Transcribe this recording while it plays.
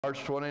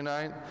March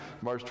 29th,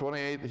 March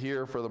 28th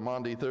here for the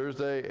Maundy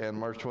Thursday, and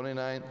March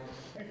 29th,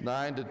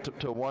 9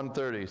 to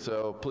 1:30.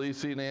 So please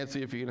see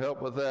Nancy if you can help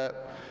with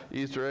that.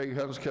 Easter egg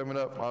hunt's coming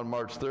up on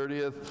March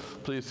 30th.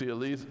 Please see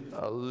Alyssa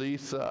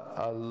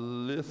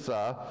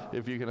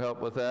if you can help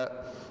with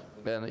that.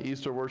 And the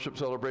Easter worship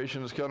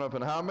celebration is coming up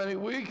in how many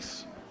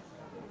weeks?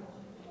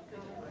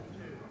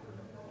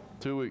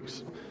 2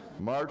 weeks.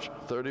 March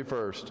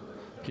 31st.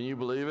 Can you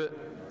believe it?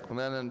 And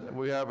then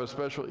we have a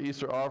special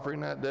Easter offering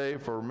that day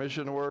for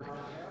mission work.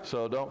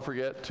 So don't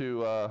forget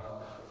to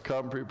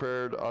come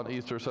prepared on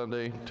Easter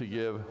Sunday to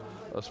give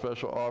a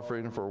special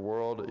offering for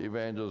world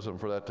evangelism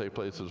for that to take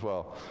place as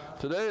well.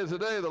 Today is the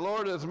day the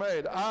Lord has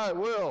made. I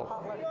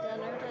will.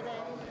 Dinner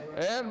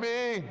today. And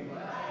me.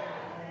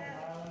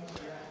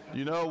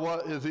 You know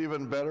what is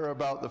even better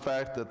about the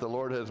fact that the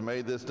Lord has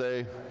made this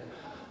day?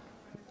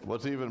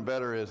 What's even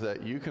better is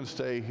that you can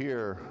stay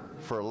here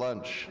for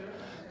lunch.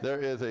 There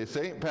is a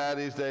St.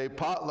 Patty's Day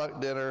potluck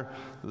dinner.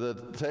 The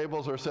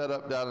tables are set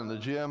up down in the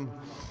gym.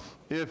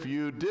 If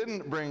you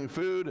didn't bring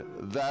food,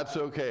 that's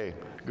okay.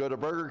 Go to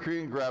Burger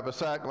King, grab a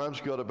sack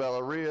lunch, go to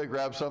Bellaria,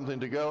 grab something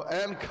to go,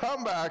 and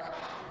come back,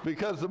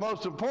 because the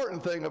most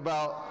important thing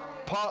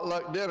about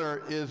potluck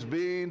dinner is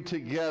being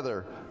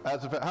together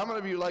as a how many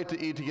of you like to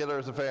eat together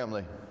as a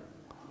family?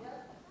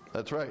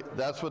 That's right.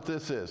 That's what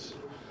this is.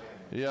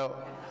 You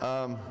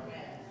know,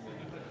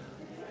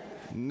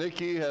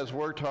 Nikki has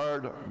worked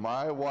hard.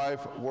 My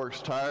wife works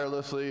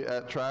tirelessly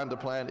at trying to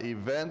plan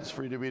events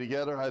for you to be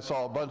together. I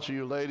saw a bunch of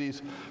you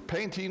ladies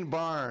painting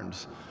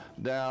barns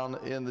down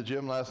in the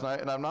gym last night,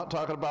 and I'm not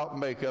talking about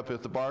makeup.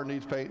 If the barn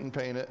needs painting,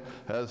 paint it,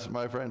 as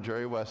my friend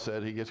Jerry West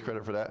said. He gets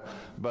credit for that.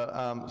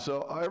 But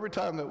so every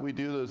time that we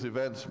do those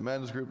events,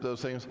 men's group,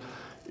 those things,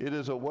 it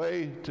is a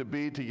way to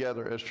be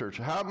together as church.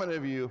 How many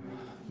of you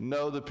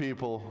know the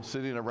people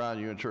sitting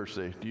around you in church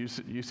today? Do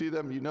you see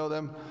them? You know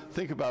them?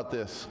 Think about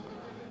this.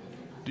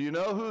 Do you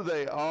know who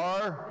they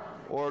are,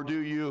 or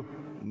do you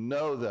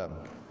know them?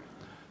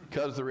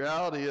 Because the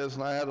reality is,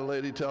 and I had a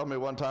lady tell me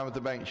one time at the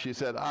bank, she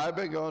said, I've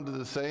been going to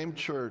the same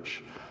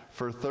church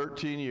for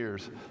 13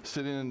 years,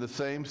 sitting in the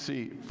same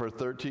seat for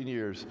 13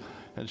 years.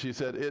 And she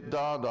said, it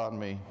dawned on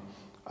me,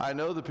 I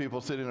know the people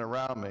sitting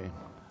around me.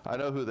 I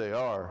know who they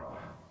are,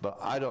 but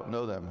I don't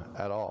know them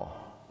at all.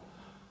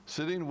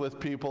 Sitting with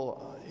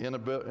people in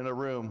a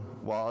room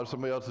while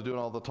somebody else is doing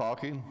all the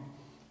talking,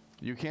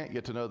 you can't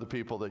get to know the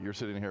people that you're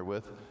sitting here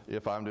with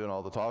if I'm doing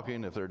all the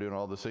talking, if they're doing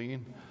all the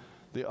singing.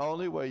 The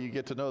only way you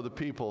get to know the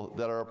people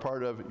that are a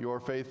part of your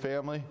faith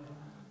family,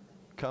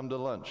 come to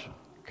lunch,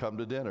 come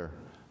to dinner,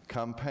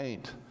 come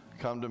paint,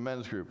 come to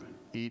men's group,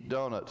 eat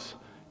donuts,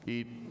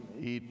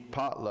 eat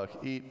potluck,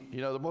 eat.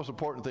 You know, the most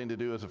important thing to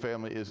do as a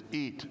family is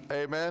eat.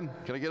 Amen?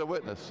 Can I get a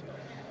witness?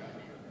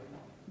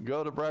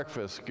 Go to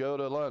breakfast, go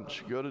to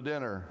lunch, go to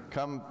dinner,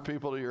 come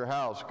people to your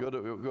house,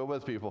 go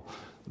with people.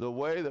 The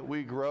way that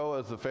we grow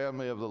as the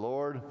family of the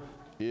Lord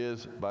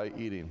is by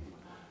eating.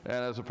 And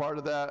as a part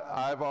of that,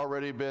 I've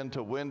already been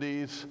to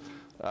Wendy's.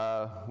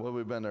 Well,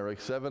 we've been there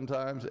like 7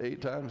 times,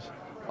 8 times?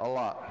 A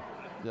lot,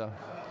 yeah.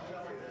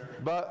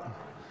 But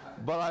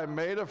I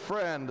made a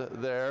friend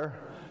there,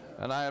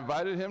 and I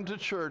invited him to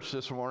church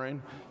this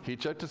morning. He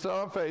checked us out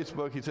on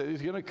Facebook. He said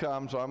he's going to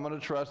come, so I'm going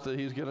to trust that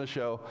he's going to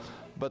show.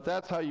 But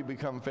that's how you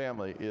become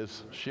family,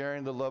 is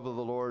sharing the love of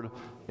the Lord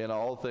in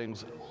all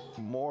things,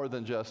 more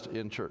than just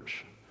in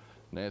church.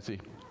 Nancy,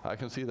 I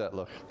can see that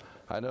look.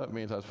 I know it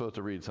means I'm supposed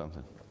to read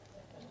something.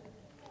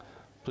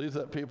 Please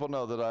let people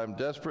know that I'm in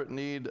desperate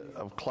need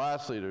of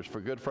class leaders for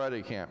Good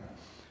Friday camp.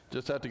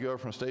 Just have to go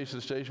from station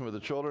to station with the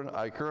children.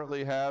 I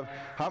currently have,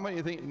 how many do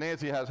you think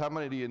Nancy has? How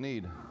many do you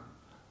need?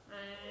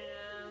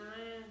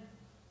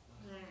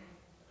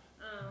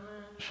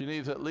 She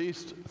needs at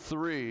least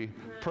 3,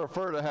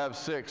 prefer to have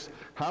 6.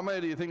 How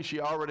many do you think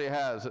she already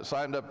has that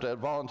signed up to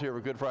volunteer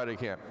for Good Friday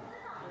camp?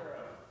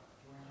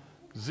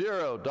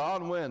 0.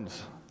 Dawn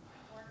wins.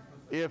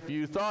 If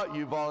you thought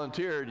you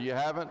volunteered, you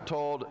haven't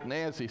told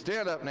Nancy.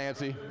 Stand up,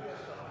 Nancy.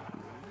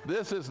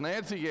 This is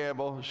Nancy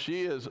Gamble.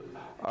 She is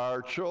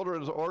our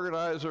children's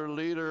organizer,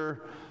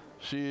 leader.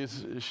 She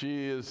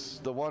is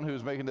the one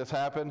who's making this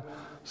happen.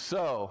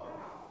 So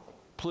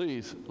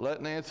please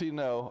let Nancy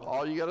know.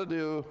 All you got to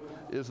do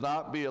is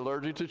not be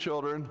allergic to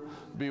children,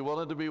 be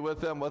willing to be with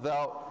them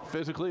without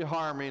physically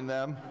harming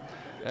them,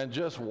 and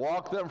just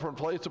walk them from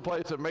place to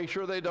place and make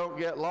sure they don't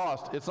get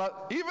lost. It's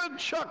not, even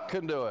Chuck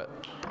can do it.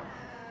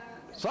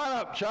 Sign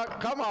up, Chuck,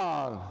 come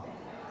on.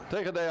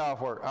 Take a day off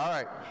work. All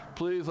right,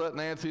 please let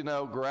Nancy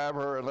know, grab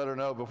her and let her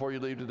know before you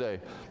leave today.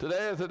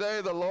 Today is the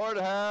day the Lord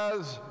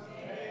has.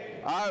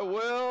 I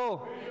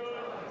will.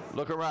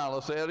 Look around,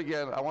 let's say it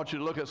again. I want you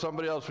to look at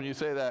somebody else when you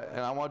say that, and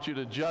I want you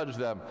to judge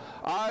them.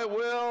 I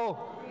will.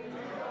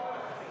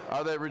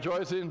 Are they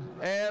rejoicing?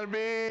 And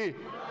be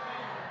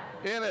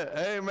in it.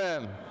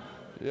 Amen.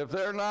 If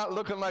they're not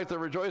looking like they're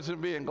rejoicing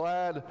and being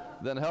glad,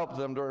 then help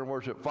them during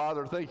worship.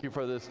 Father, thank you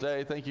for this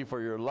day. Thank you for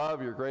your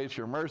love, your grace,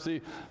 your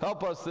mercy.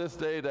 Help us this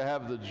day to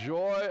have the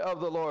joy of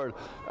the Lord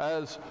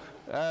as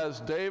as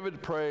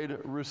David prayed,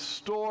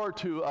 restore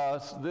to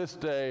us this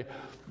day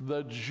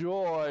the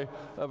joy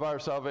of our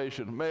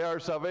salvation. May our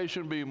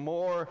salvation be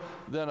more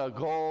than a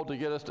goal to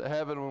get us to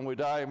heaven when we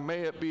die.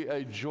 May it be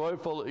a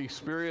joyful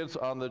experience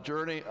on the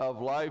journey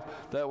of life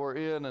that we're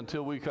in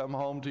until we come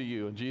home to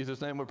you. In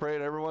Jesus' name we pray,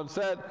 and everyone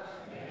said,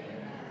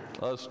 amen.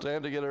 Let's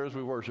stand together as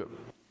we worship.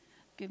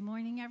 Good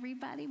morning,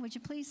 everybody. Would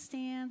you please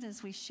stand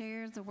as we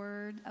share the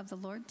word of the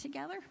Lord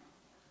together?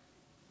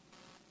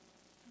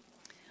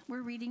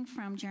 We're reading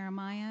from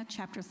Jeremiah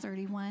chapter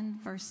 31,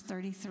 verse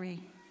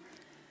 33.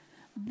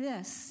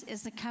 This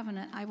is the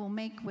covenant I will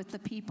make with the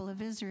people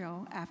of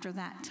Israel after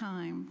that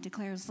time,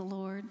 declares the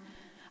Lord.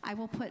 I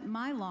will put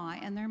my law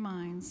in their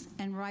minds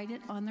and write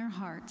it on their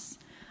hearts.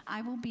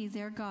 I will be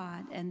their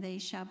God, and they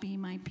shall be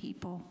my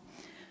people.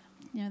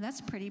 You know,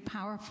 that's a pretty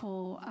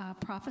powerful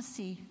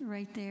prophecy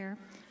right there.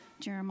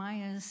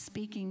 Jeremiah is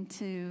speaking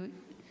to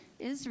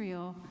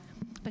Israel,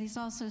 but he's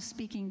also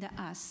speaking to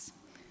us,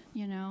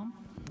 you know.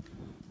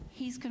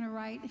 He's going to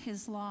write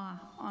his law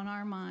on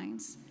our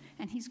minds,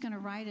 and he's going to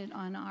write it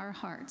on our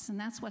hearts. And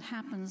that's what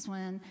happens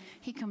when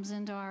he comes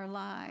into our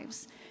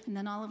lives. And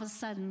then all of a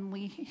sudden,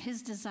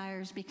 his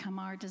desires become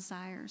our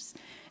desires,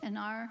 and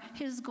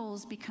his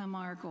goals become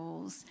our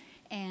goals,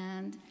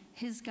 and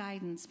his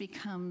guidance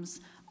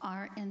becomes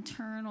our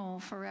internal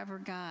forever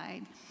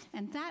guide.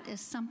 And that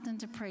is something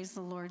to praise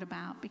the Lord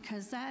about,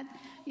 because that,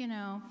 you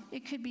know,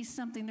 it could be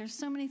something. There's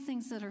so many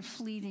things that are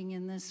fleeting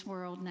in this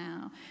world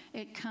now.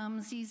 It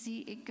comes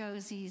easy, it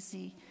goes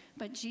easy.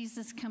 But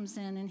Jesus comes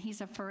in, and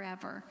he's a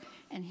forever,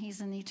 and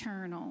he's an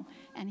eternal,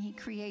 and he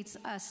creates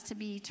us to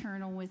be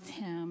eternal with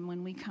him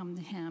when we come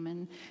to him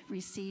and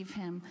receive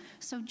him.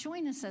 So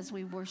join us as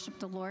we worship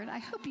the Lord. I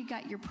hope you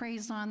got your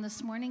praise on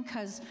this morning,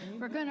 because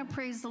we're going to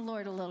praise the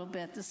Lord a little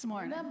bit this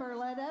morning. Remember,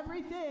 let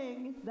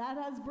everything that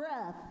has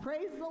breath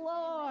praise the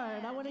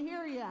Lord. I want to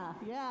hear you.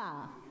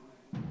 Yeah.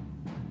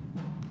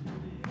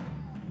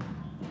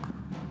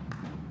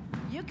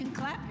 You can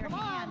clap your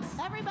hands. Come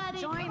on, everybody.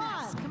 Join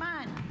us. Come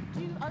on.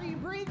 Are you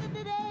breathing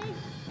today?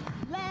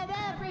 Let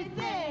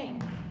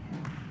everything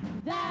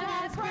that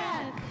has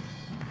breath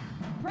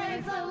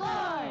praise the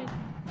Lord.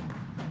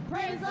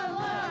 Praise the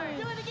Lord.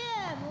 Do it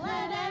again.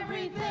 Let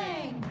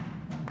everything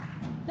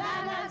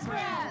that has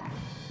breath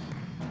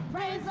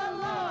praise the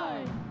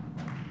Lord.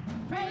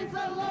 Praise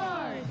the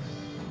Lord.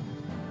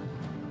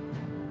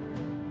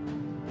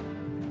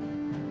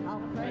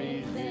 I'll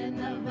praise in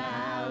the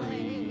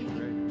valley,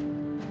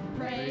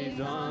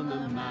 praise on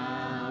the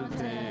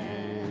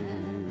mountain.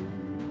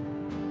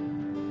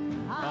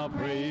 I'll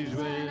praise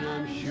when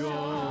I'm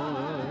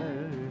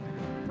sure,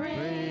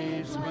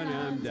 praise when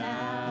I'm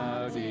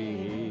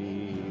doubting.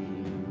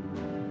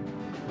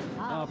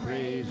 I'll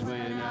praise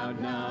when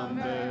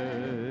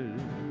outnumbered,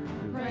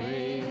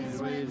 praise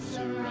when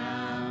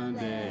surrounded.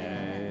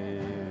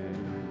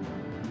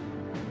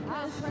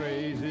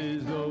 Praise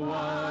is the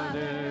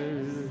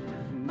waters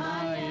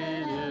my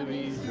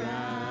enemies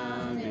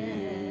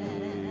drowning.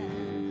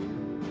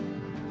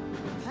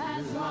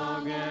 As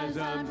long as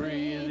I'm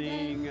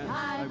breathing,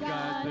 I've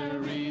got the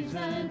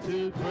reason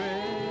to praise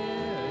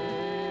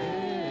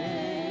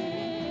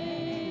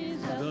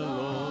the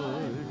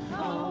Lord,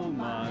 oh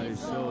my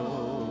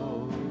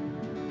soul.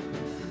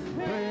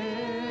 Praise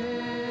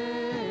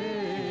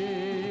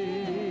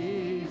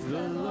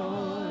the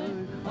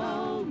Lord,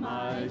 oh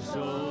my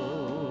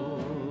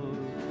soul.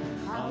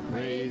 I'll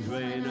praise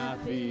when I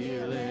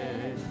feel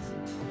it,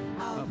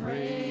 I'll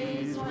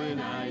praise when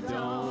I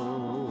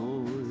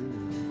don't.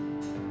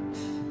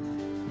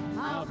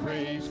 I'll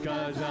praise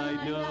 'cause I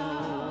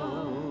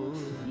know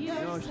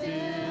you're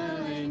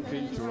still in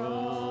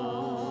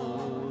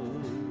control.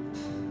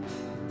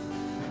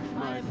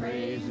 My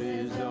praise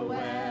is a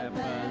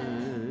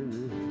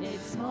weapon,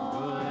 it's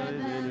more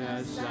than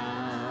a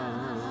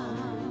sound.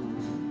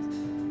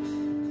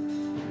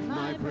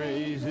 My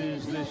praise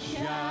is the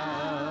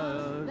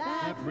shout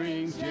that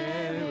brings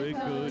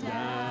Jericho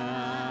down.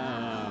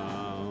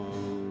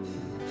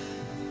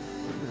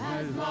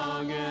 As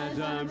long as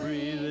I'm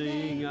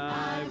breathing,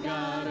 I've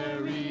got a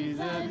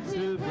reason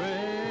to praise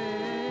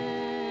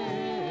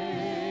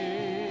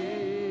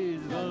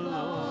the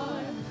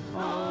Lord,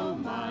 oh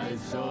my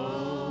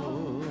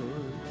soul.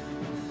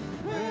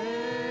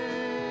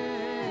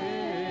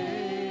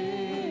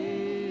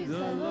 Praise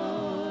the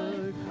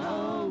Lord,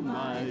 oh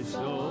my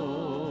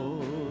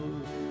soul.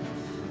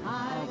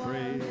 I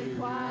won't be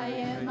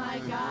quiet, my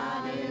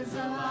God is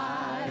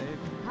alive.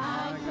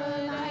 How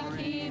could I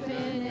keep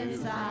it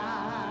inside?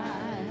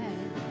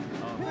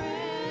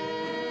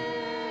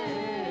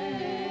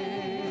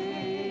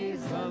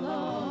 Praise the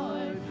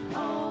Lord,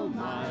 oh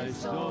my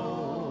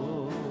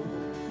soul.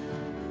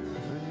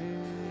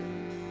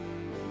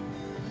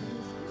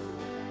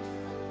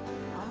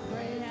 I'll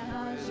praise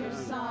 'cause you're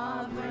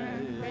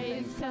sovereign,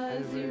 praise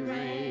 'cause you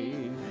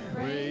reign,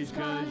 praise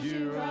 'cause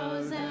you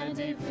rose and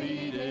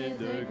defeated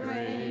the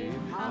grave.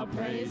 I'll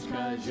praise Praise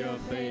 'cause you're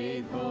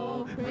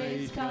faithful.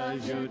 Praise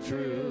 'cause you're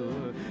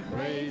true.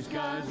 Praise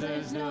 'cause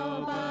there's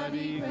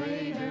nobody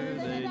greater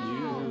than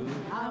you.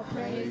 I'll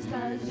praise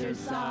 'cause You're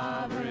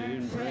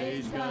sovereign.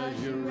 Praise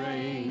 'cause you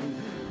reign.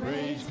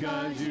 Praise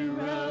 'cause you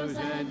rose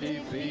and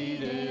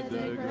defeated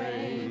the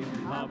grave.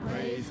 I'll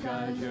praise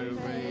 'cause you're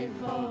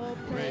faithful.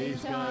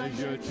 Praise 'cause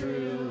you're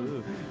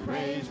true.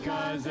 Praise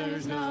 'cause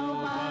there's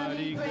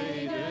nobody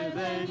greater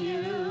than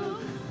you.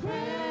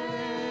 Praise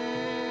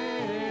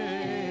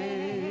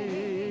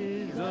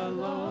the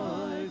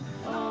Lord,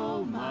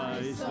 oh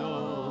my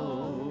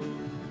soul.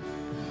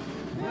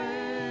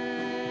 Praise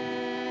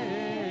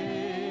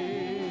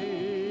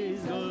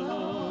the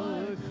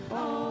Lord,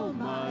 oh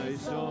my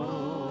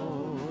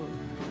soul.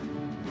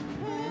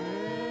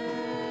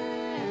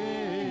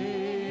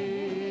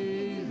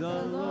 Praise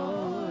the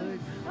Lord,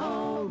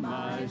 oh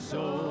my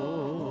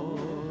soul.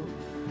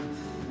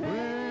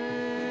 Praise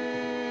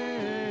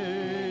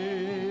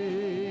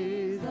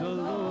the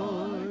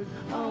Lord,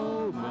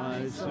 oh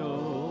my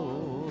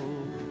soul.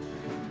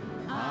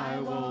 I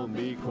won't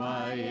be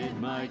quiet,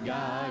 my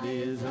God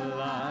is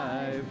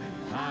alive.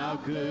 How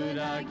could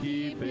I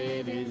keep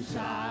it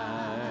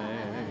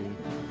inside?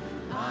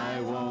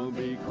 I won't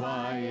be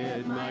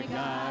quiet, my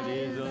God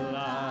is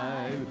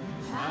alive.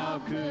 How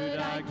could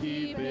I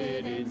keep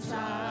it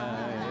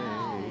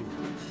inside?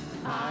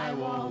 I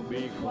won't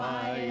be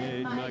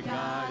quiet, my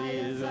God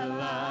is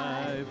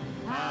alive.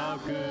 How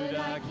could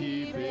I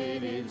keep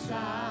it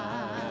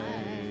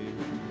inside?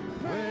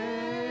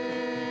 Praise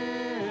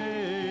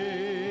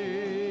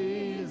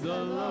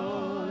the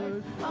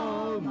Lord,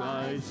 oh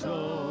my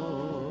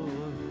soul.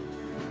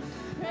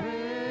 Praise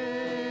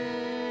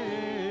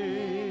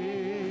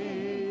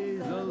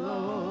the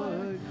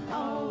Lord,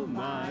 oh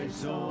my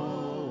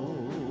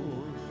soul.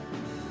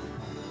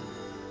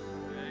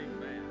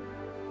 Amen.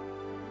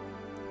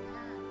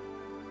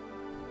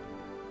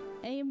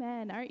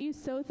 Amen. Aren't you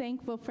so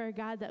thankful for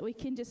God that we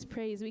can just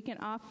praise? We can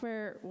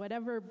offer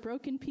whatever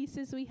broken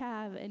pieces we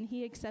have, and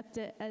He accepts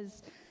it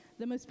as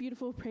the most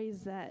beautiful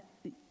praise that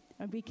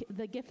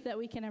the gift that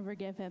we can ever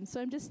give Him.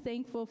 So I'm just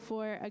thankful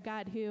for a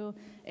God who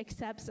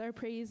accepts our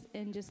praise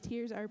and just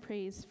hears our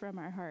praise from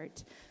our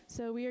heart.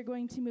 So we are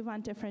going to move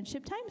on to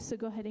friendship time. So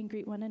go ahead and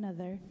greet one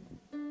another.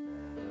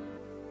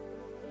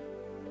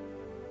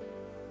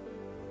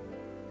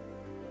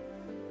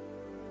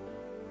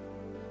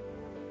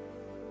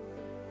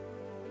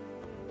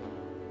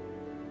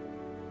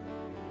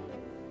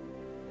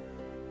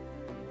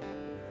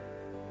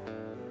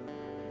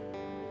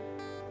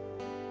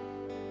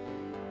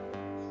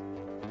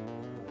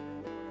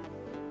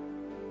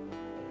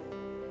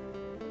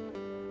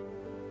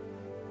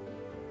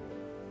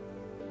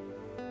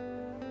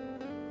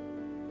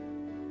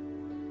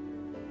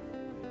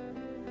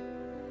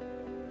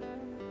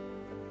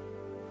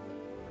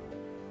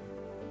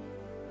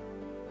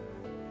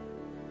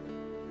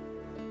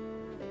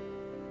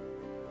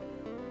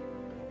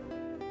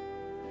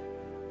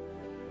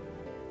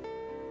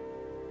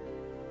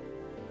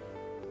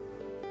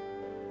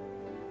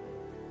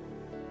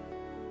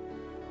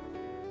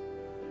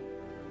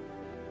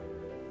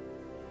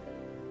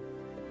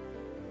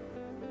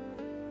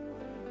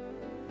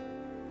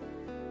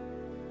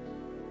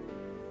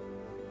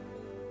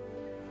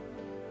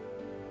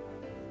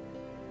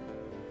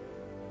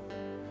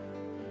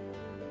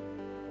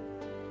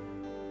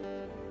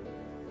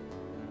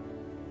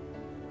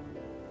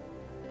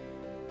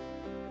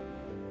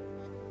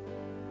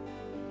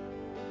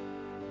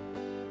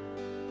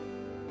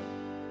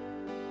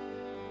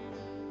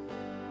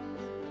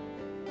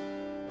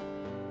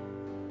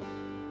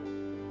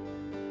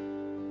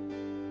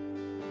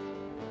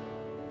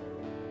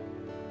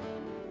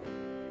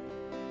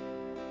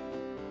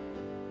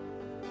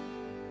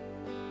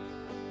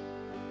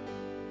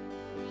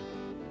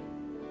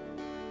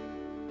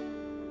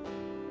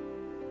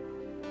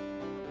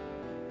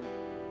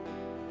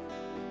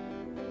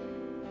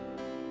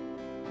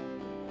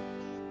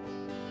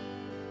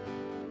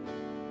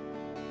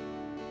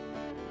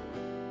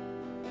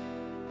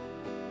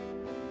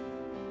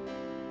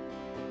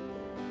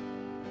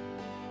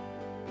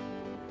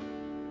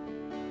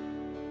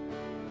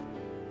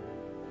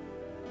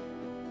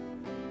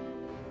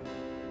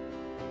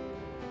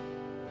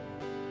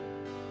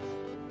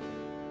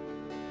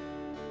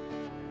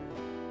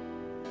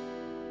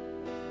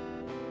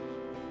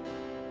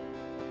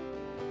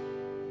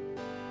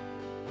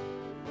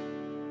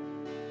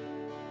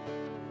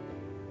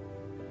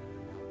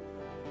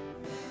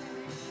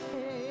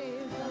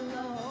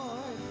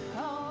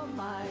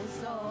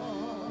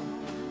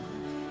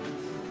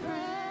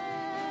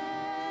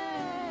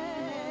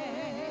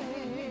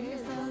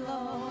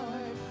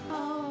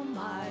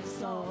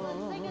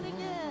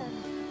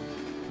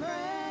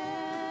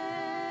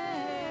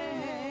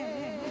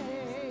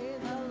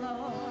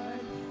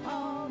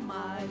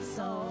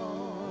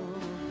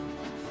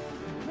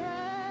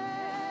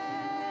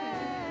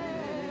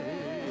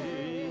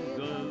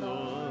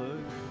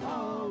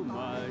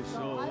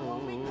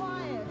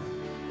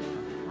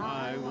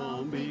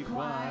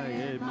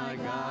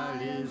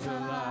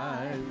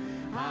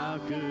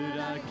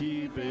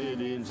 keep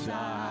it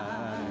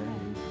inside.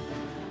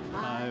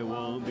 I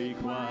won't be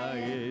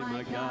quiet,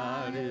 my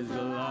God is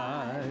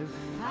alive.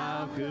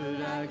 How could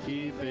I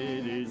keep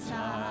it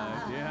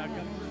inside? Yeah,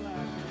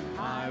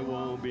 I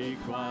won't be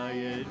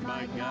quiet,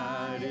 my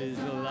God is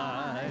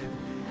alive.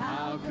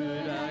 How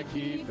could I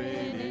keep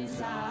it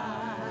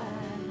inside?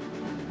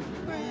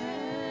 Praise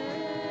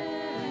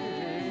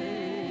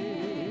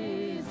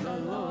the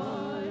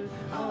Lord,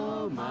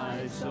 oh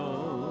my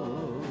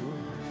soul.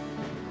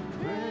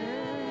 Praise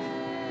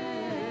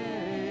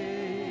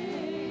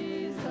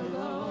the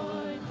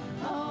Lord,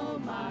 oh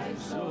my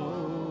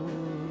soul.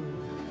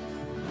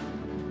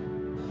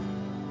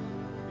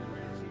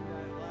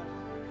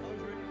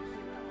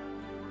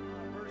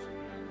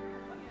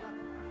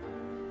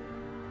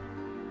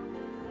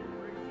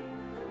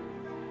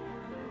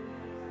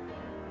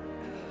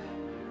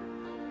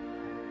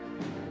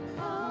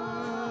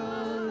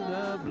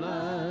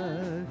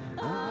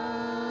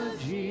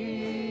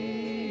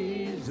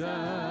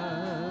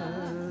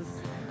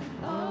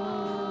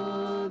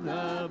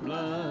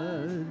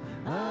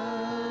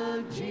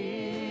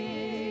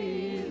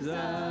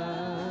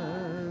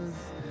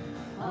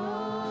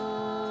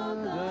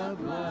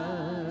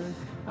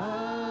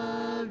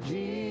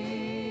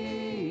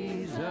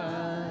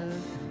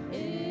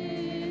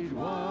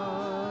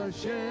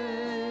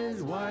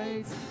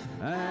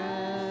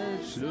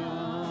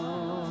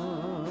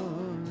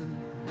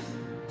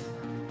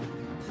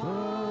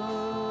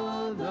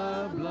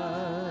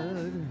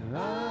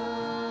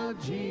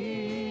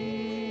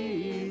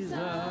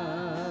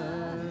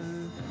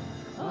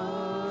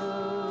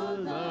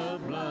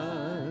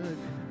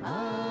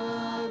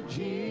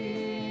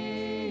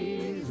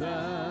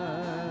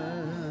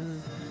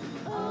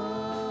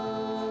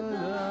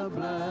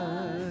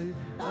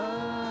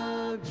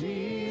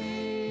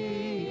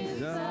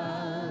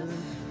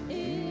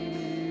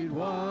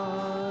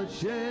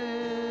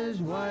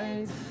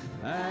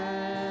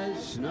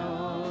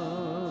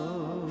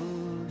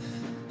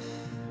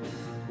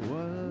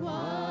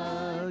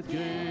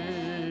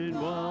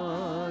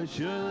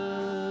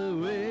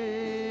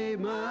 Away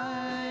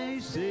my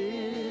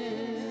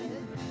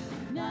sin,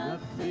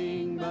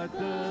 nothing but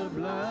the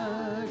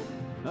blood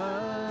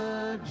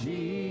of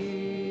Jesus.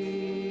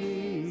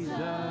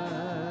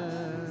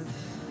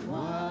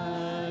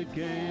 What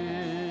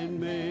can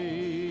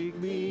make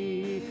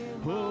me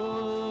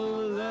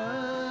whole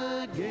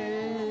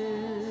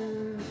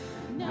again?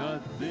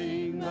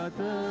 Nothing but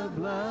the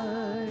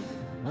blood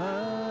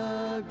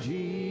of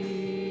Jesus.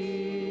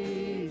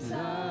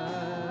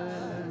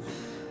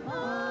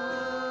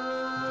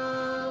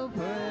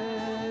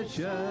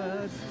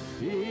 Precious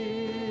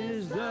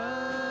is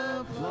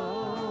the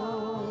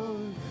flow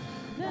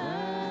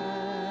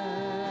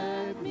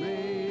that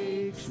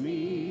makes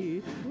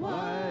me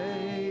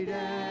white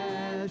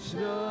as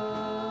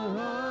snow.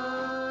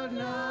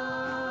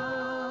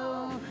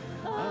 No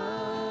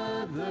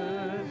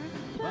other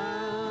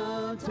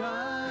fount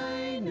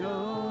I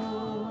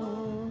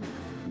know,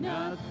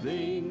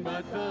 nothing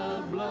but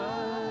the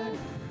blood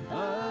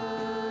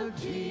of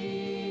Jesus.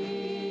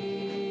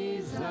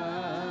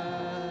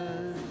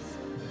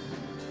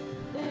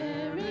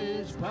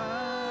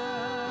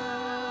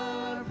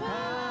 Power,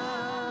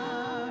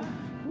 power,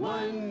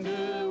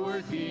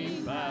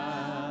 wonder-working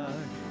power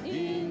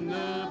in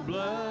the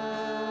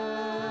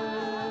blood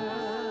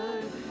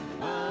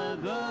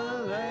of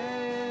the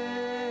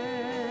Lamb.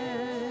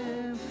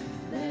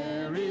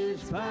 There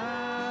is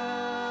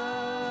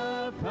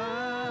power,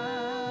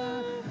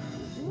 power,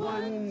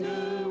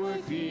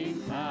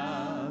 wonder-working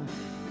power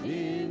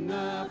in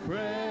the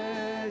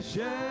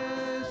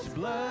precious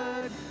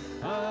blood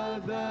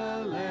of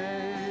the Lamb.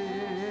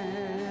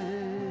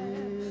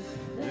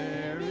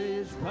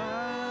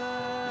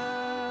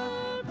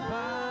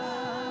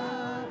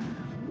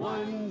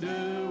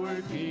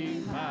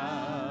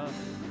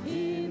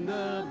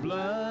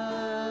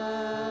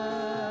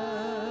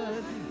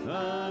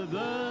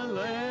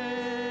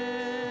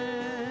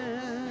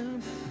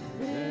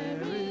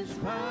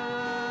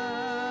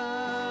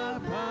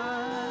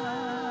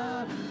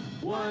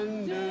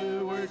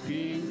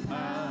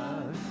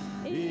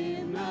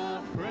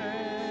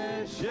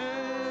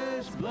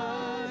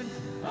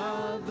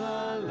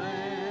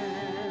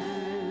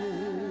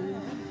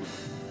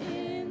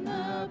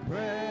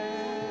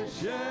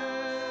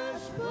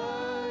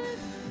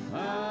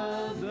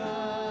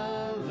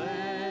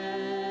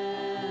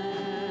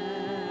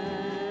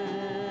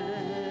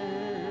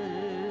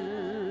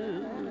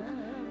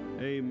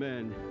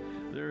 Amen.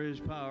 There is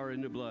power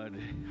in the blood.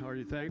 Are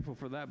you thankful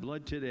for that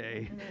blood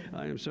today?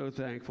 I am so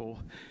thankful.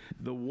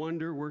 The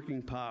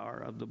wonder-working power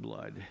of the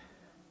blood.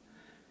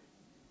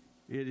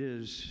 It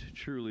is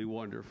truly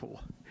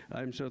wonderful.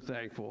 I'm so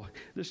thankful.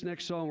 This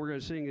next song we're going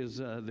to sing is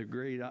the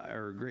Great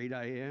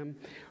I Am.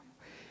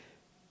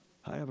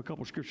 I have a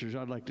couple scriptures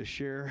I'd like to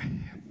share.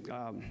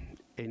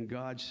 And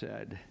God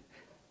said,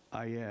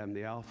 I am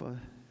the Alpha,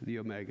 the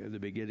Omega, the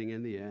beginning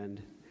and the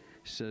end,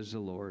 says the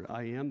Lord.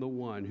 I am the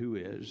one who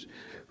is,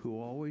 who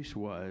always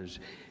was,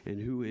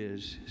 and who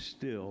is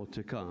still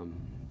to come.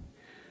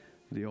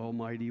 the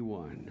Almighty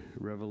One,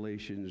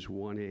 Revelations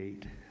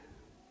 1:8.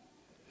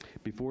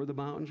 Before the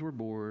mountains were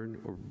born,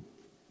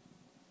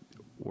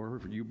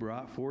 or you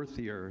brought forth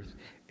the earth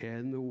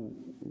and the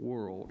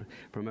world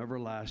from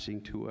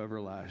everlasting to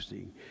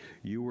everlasting,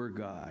 you were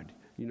God.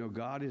 You know,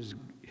 God is,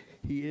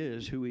 He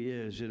is who He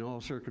is in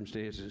all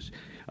circumstances.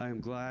 I am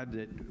glad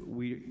that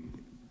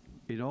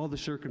in all the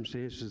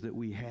circumstances that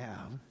we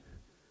have,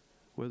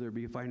 whether it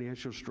be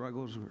financial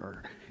struggles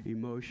or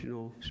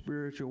emotional,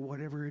 spiritual,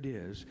 whatever it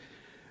is,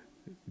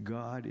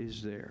 God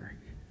is there.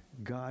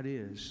 God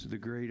is the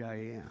great I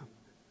am.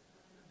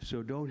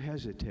 So don't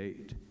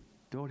hesitate.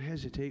 Don't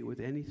hesitate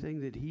with anything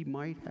that He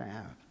might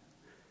have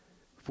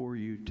for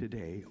you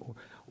today. Or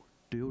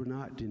do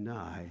not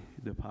deny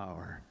the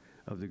power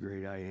of the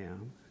great I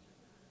am.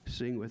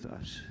 Sing with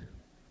us.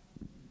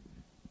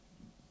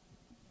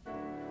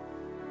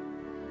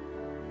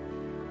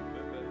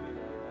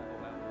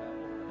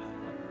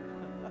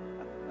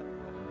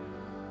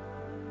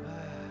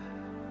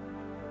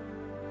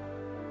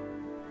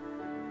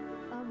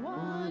 I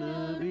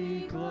wanna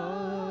Be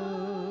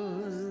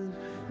close,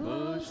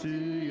 close to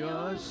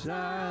your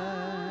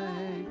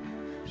side,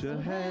 so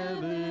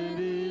heaven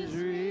is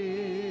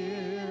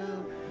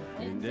real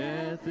and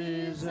death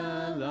is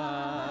a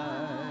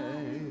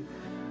lie.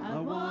 I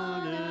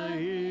wanna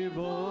hear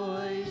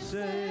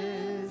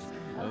voices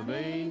of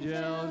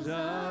angels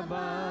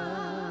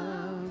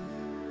above,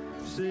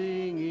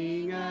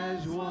 singing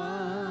as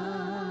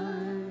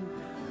one.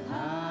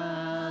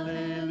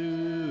 Hallelujah.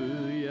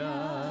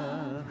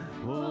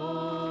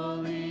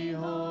 Holy,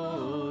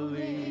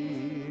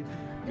 holy,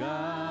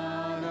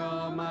 God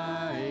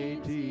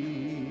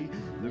Almighty,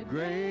 the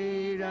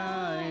great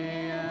I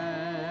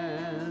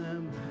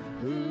am,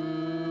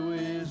 who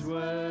is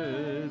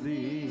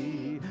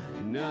worthy,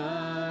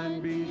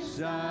 none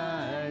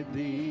beside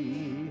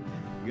thee,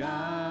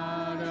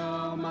 God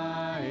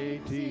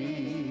Almighty,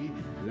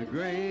 the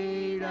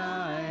great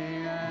I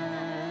am.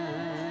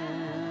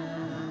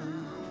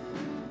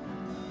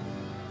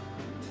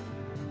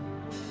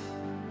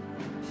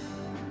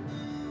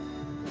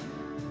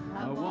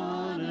 I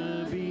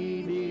wanna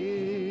be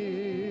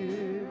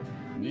near,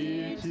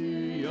 near to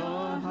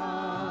your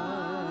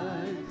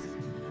heart,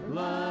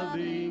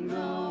 loving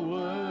the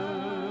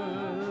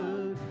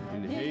world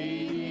and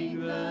hating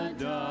the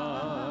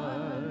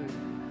dark.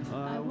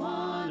 I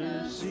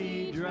wanna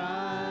see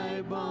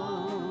dry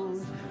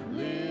bones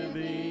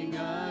living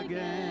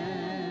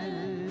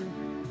again,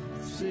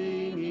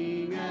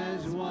 singing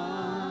as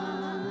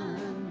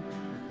one.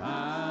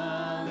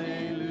 Hallelujah.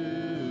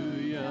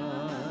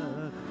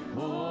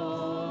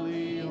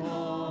 Holy,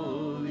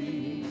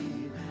 holy,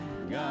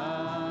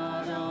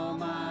 God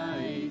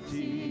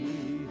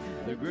Almighty,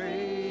 the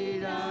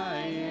great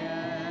I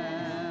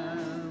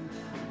am,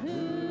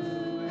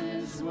 who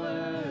is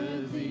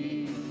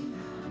worthy,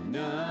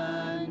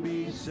 none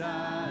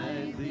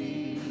beside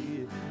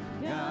thee,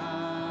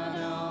 God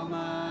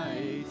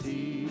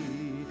Almighty,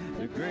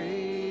 the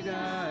great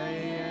I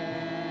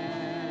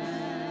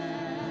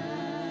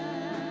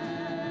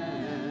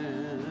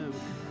am,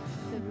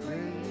 the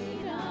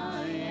great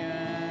I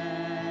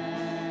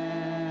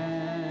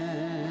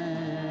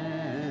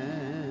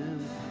am,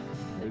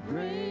 the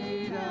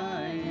great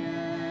I am.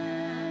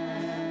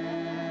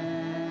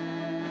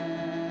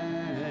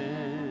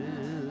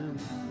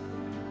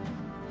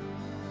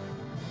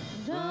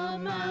 The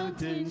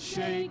mountains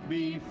shake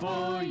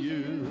before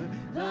you,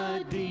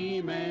 the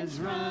demons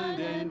run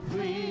and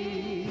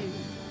flee.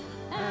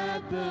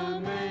 At the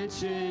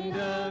mention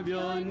of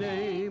your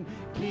name,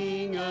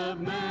 King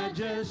of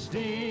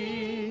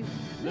majesty,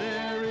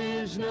 there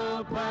is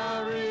no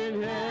power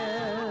in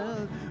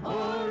hell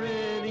or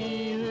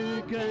any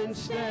who can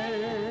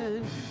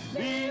stand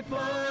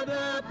before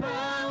the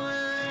power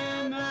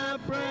and the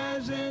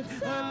presence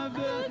of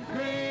the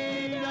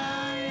great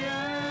I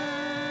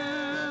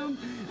am,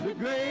 the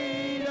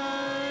great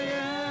I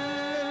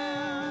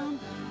am,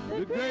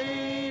 the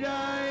great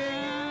I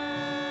am,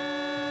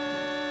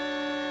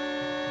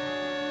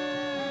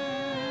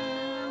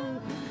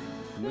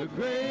 the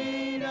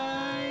great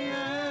I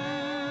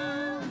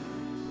am,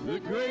 the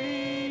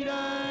great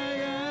I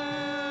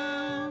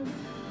am,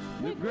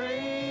 the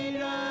great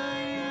I am.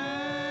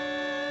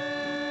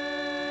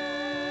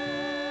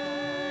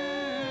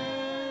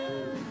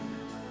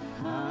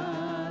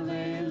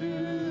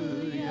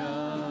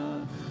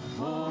 Hallelujah.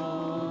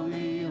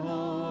 Holy,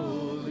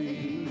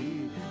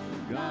 holy,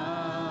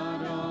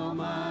 God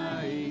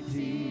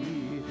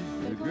Almighty,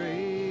 the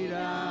great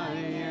I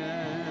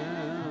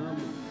am,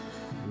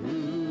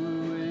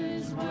 who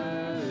is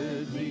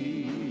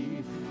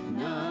worthy,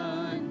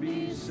 none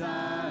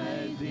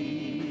beside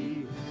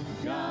thee,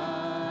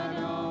 God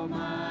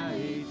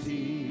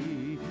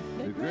Almighty,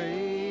 the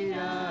great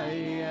I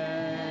am,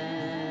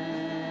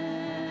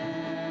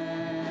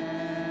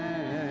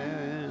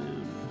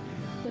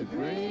 the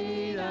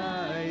great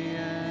I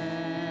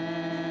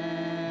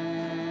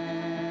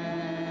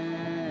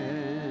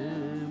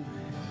am,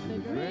 the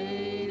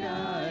great I am.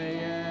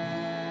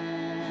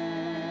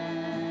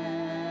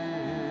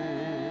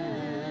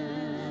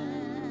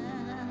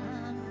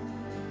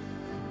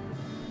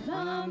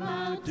 The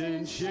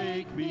mountains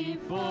shake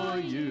before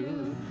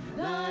you,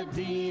 the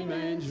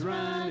demons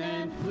run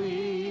and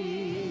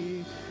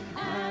flee.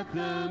 At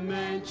the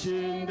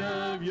mention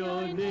of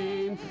your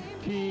name,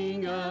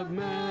 King of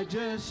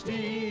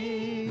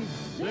majesty,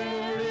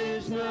 there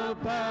is no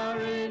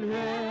power in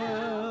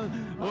hell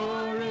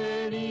or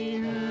any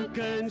who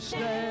can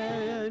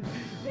stand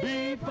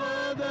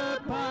before the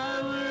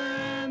power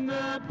and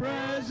the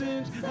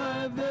presence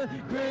of the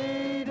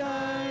great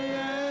I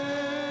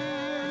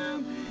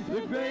am,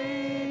 the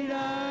great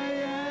I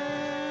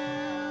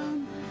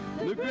am,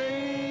 the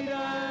great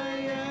I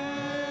am,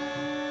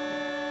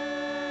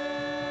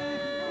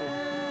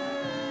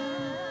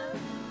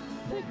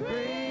 the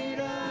great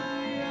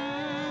I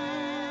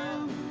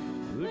am,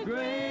 the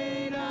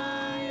great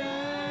I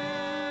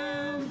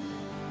am,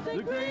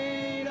 the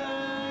great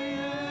I am.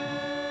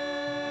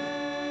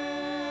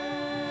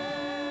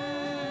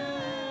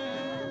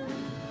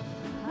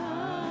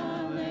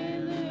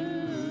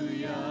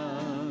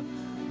 Hallelujah.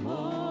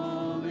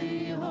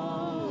 Holy,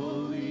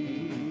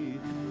 holy,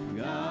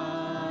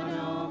 God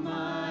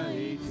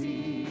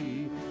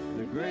Almighty,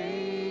 the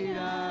great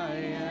I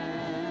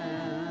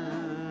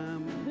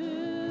am,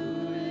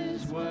 who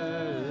is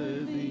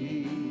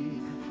worthy,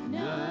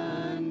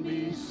 none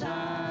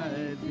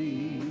beside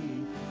thee,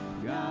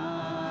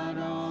 God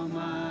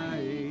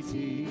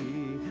Almighty,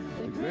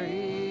 the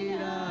great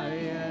I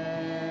am,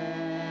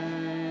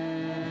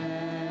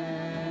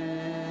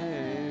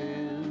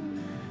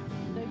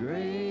 the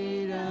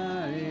great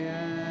I am,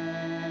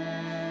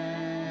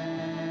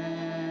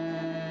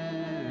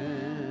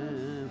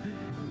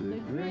 the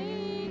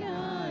great I am.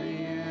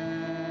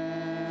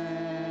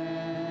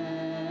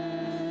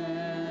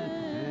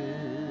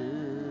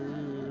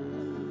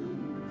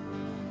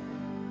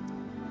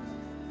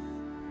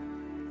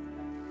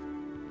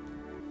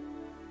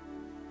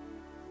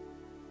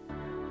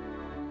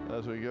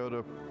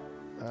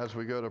 As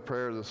we go to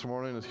prayer this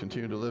morning, let's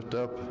continue to lift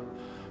up.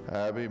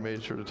 Abby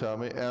made sure to tell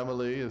me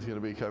Emily is going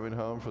to be coming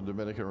home from the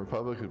Dominican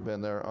Republic, who's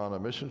been there on a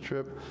mission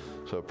trip.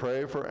 So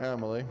pray for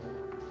Emily.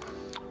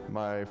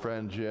 My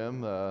friend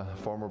Jim,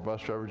 former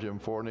bus driver Jim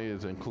Forney,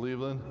 is in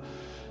Cleveland.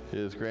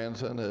 His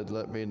grandson had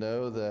let me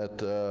know that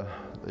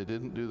they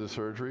didn't do the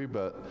surgery,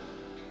 but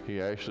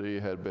he actually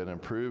had been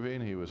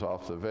improving. He was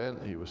off the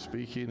vent. He was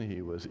speaking.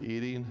 He was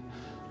eating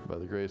by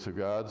the grace of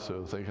God.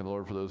 So thanking the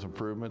Lord for those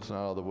improvements. Not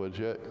out of the woods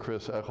yet.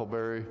 Chris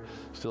Eckelberry,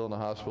 still in the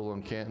hospital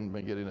in Canton,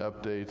 been getting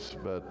updates,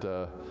 but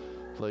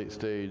late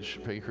stage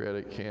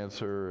pancreatic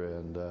cancer,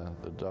 and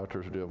the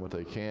doctors are doing what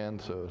they can.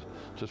 So it's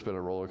just been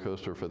a roller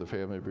coaster for the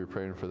family. Be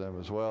praying for them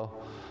as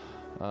well.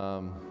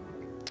 I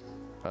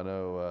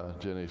know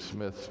Jenny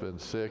Smith's been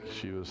sick.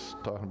 She was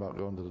talking about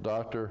going to the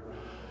doctor,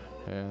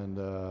 and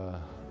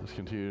let's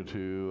continue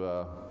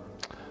to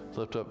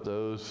lift up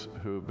those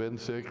who have been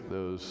sick,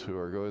 those who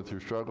are going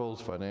through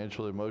struggles,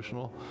 financial,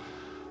 emotional.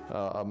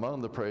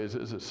 Among the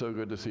praises, it's so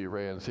good to see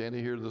Ray and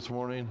Sandy here this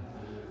morning,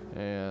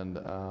 and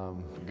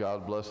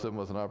God bless them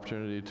with an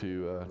opportunity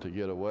to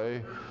get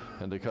away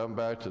and to come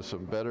back to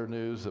some better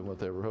news than what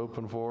they were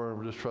hoping for, and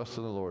we're just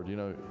trusting the Lord. You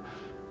know,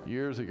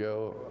 years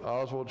ago,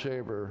 Oswald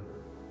Chamber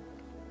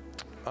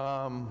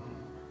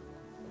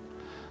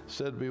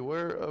said,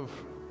 beware of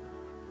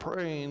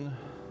praying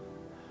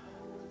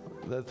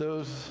that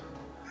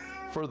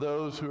for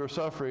those who are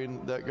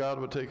suffering, that God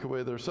would take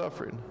away their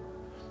suffering.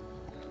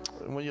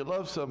 And when you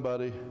love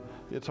somebody,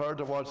 it's hard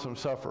to watch them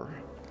suffer.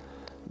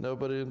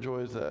 Nobody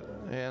enjoys that.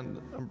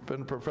 And I've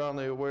been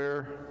profoundly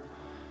aware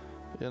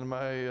in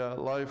my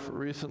life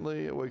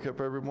recently. I wake up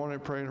every morning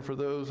praying for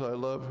those I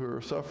love who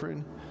are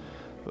suffering.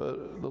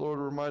 But the Lord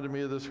reminded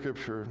me of this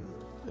scripture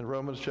in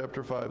Romans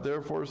chapter 5.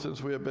 Therefore,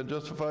 since we have been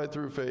justified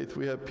through faith,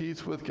 we have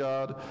peace with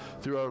God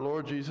through our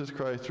Lord Jesus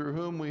Christ, through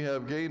whom we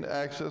have gained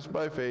access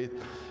by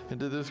faith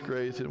into this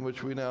grace in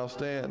which we now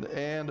stand.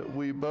 And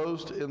we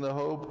boast in the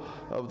hope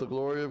of the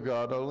glory of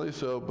God. Not only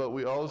so, but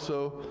we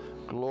also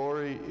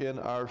glory in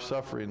our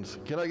sufferings.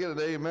 Can I get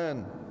an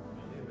amen?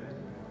 Amen.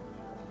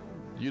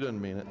 You didn't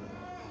mean it.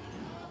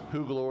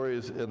 Who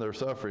glories in their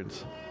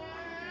sufferings?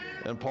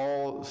 And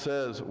Paul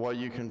says why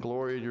you can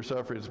glory in your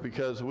sufferings,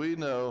 because we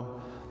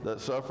know that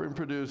suffering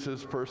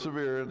produces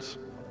perseverance,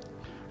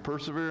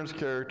 perseverance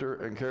character,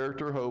 and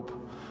character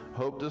hope.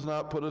 Hope does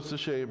not put us to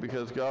shame,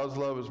 because God's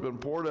love has been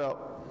poured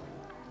out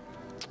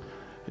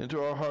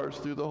into our hearts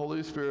through the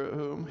Holy Spirit,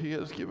 whom he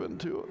has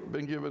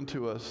been given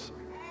to us.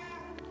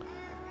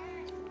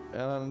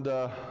 And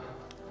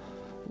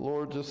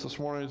Lord, just this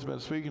morning has been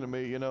speaking to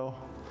me. You know,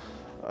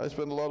 I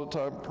spend a lot of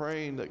time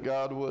praying that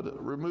God would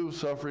remove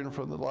suffering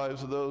from the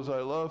lives of those I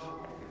love.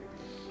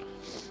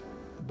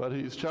 But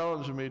he's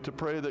challenging me to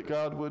pray that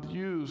God would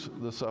use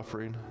the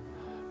suffering,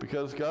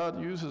 because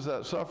God uses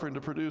that suffering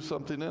to produce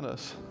something in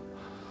us.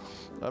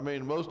 I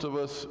mean, most of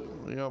us,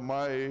 you know,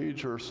 my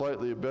age or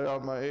slightly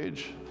beyond my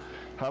age,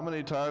 how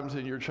many times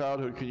in your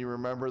childhood can you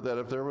remember that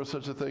if there was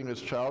such a thing as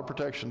child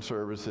protection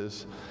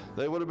services,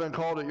 they would have been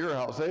called at your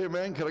house?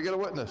 Amen. Can I get a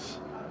witness?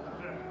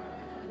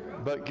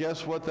 But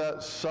guess what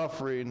that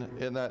suffering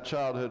in that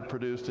childhood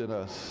produced in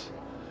us?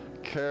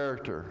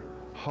 Character,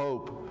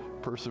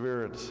 hope,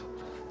 perseverance.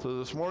 So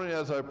this morning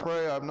as I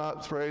pray, I'm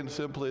not praying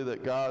simply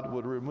that God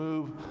would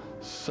remove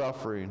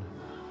suffering,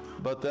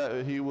 but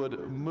that he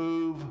would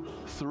move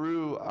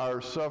through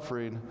our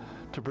suffering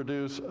to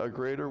produce a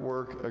greater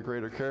work, a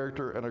greater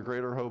character, and a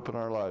greater hope in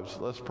our lives.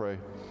 Let's pray.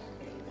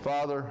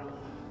 Father,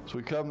 as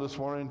we come this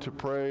morning to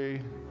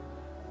pray,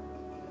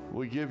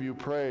 we give you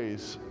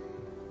praise.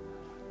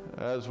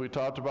 As we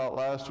talked about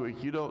last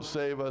week, you don't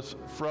save us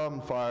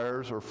from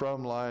fires or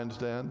from lions'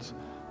 dens.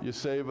 You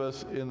save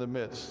us in the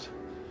midst.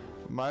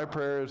 My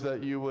prayer is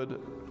that you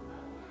would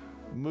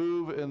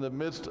move in the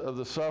midst of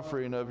the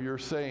suffering of your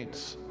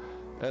saints,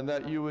 and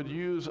that you would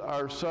use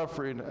our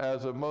suffering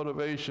as a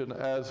motivation,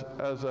 as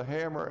a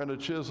hammer and a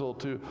chisel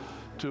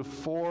to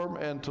form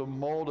and to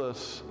mold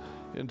us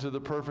into the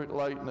perfect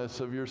likeness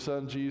of your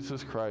Son,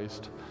 Jesus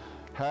Christ.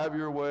 Have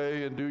your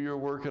way and do your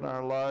work in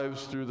our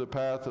lives through the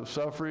path of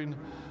suffering,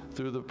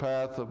 through the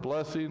path of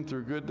blessing,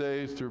 through good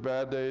days, through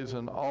bad days,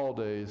 and all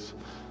days.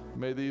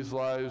 May these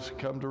lives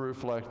come to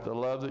reflect the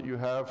love that you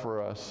have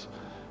for us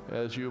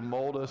as you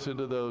mold us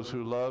into those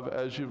who love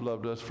as you've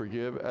loved us,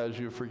 forgive as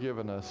you've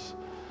forgiven us.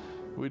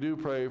 We do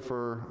pray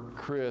for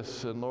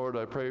Chris, and Lord,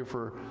 I pray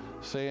for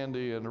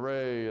Sandy and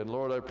Ray, and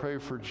Lord, I pray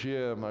for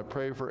Jim, I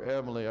pray for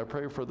Emily, I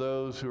pray for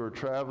those who are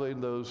traveling,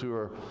 those who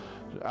are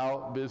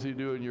out busy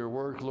doing your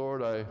work.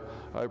 Lord, I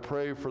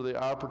pray for the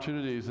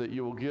opportunities that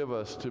you will give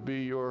us to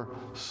be your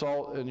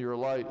salt and your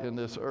light in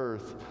this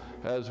earth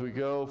as we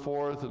go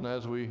forth and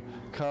as we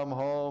come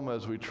home,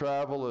 as we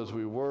travel, as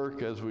we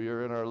work, as we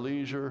are in our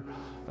leisure.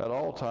 At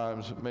all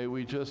times, may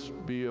we just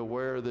be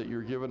aware that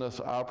you're giving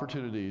us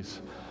opportunities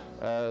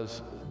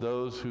as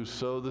those who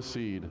sow the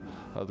seed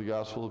of the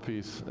gospel of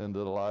peace into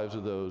the lives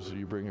of those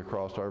you bring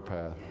across our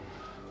path.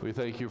 We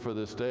thank you for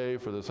this day,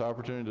 for this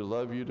opportunity to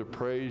love you, to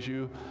praise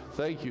you.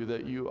 Thank you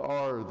that you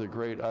are the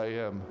great I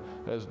am.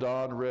 As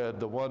Don read,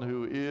 the one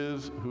who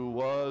is, who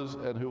was,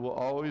 and who will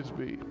always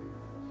be.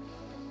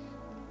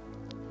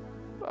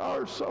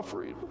 Our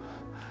suffering,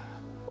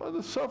 or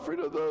the suffering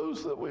of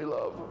those that we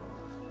love,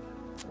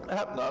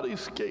 have not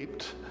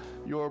escaped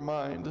your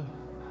mind.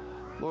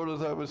 Lord,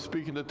 as I was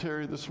speaking to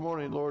Terry this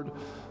morning, Lord,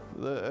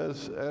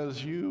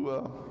 as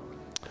you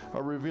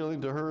are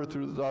revealing to her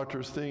through the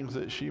doctor's things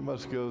that she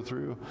must go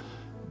through,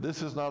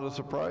 this is not a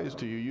surprise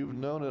to you. You've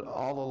known it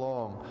all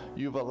along.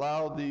 You've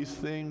allowed these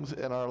things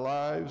in our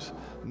lives.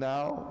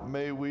 Now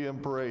may we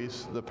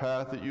embrace the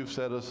path that you've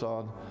set us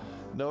on,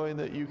 knowing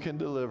that you can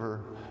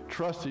deliver,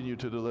 trusting you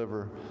to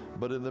deliver.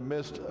 But in the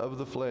midst of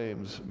the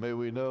flames, may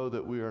we know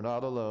that we are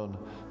not alone.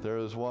 There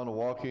is one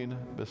walking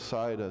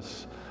beside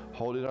us,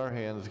 holding our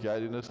hands,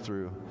 guiding us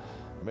through.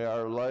 May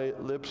our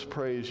lips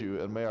praise you,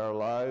 and may our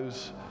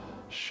lives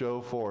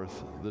show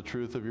forth the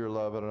truth of your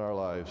love in our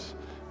lives.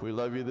 We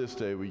love you this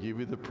day. We give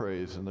you the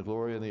praise and the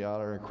glory and the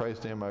honor. In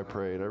Christ's name I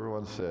pray. And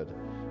everyone said,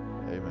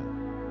 amen.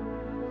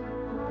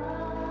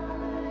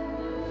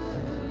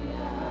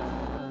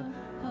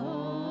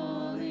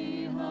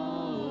 Holy,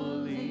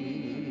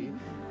 holy,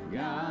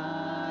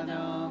 God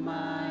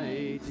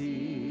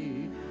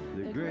Almighty,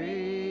 the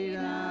great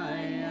I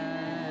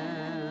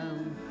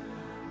am,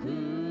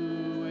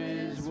 who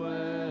is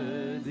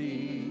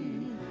worthy,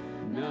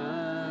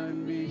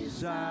 none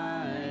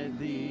beside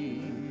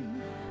thee,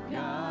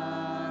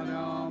 God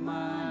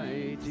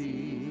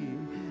Almighty,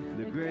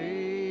 the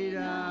great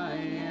I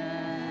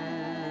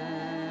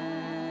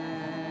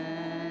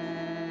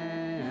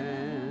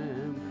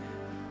am,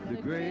 the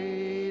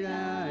great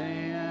I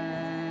am,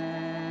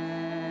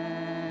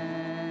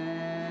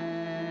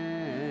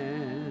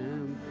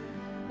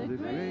 the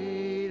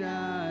great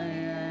I am.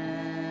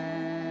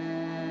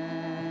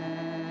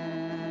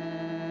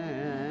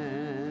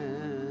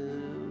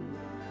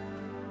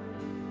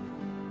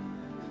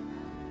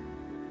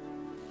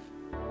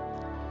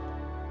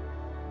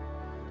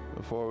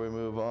 Before we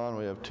move on,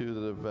 we have two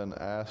that have been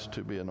asked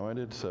to be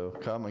anointed, so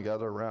come and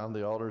gather around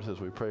the altars as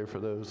we pray for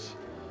those.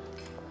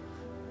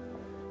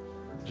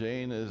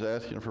 Jane is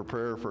asking for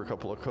prayer for a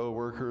couple of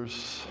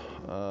co-workers,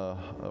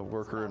 a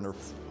worker and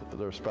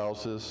their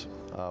spouses.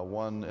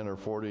 One in her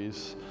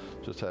 40s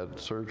just had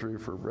surgery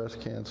for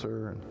breast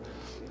cancer, and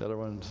the other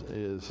one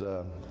is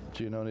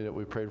Giannoni that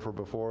we prayed for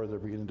before. They're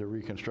beginning to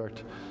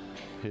reconstruct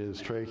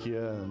his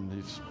trachea, and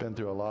he's been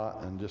through a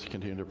lot, and just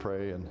continue to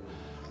pray and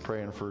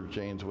praying for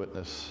Jane's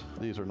witness.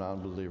 These are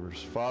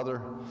non-believers.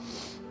 Father,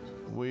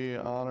 we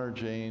honor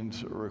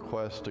Jane's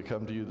request to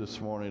come to you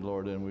this morning,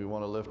 Lord, and we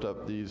want to lift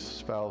up these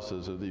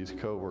spouses of these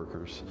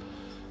co-workers,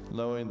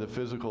 knowing the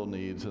physical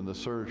needs and the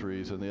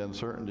surgeries and the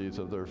uncertainties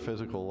of their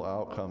physical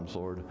outcomes,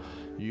 Lord.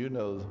 You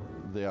know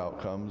the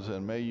outcomes,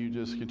 and may you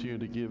just continue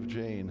to give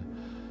Jane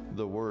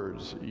the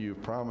words.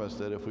 You've promised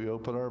that if we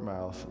open our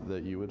mouth,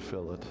 that you would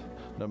fill it.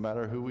 No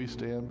matter who we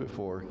stand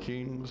before,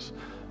 kings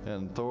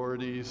and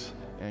authorities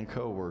and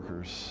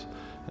co-workers,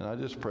 And I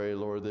just pray,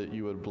 Lord, that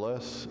you would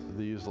bless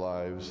these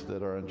lives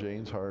that are on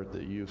Jane's heart,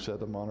 that you've set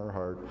them on her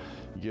heart.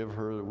 Give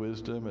her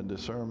wisdom and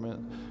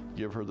discernment.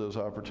 Give her those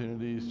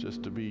opportunities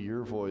just to be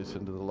your voice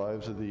into the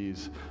lives of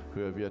these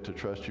who have yet to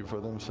trust you for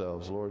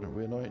themselves. Lord,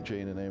 we anoint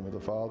Jane in the name of the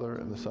Father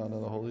and the Son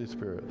and the Holy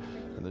Spirit,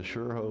 and the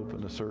sure hope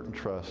and the certain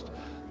trust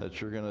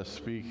that you're going to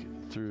speak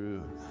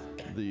through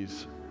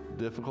these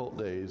difficult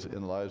days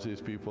in the lives of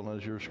these people. And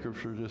as your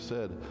scripture just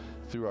said,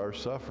 through our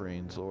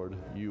sufferings, Lord,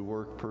 you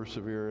work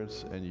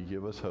perseverance and you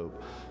give us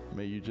hope.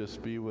 May you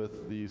just be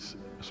with these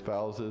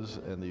spouses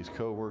and these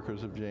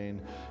co-workers of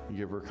Jane and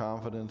give her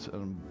confidence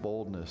and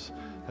boldness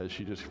as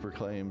she just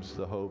proclaims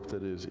the hope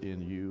that is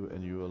in you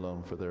and you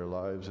alone for their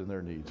lives and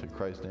their needs. In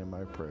Christ's name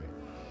I pray.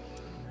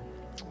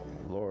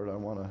 Lord, I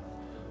want to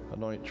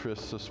anoint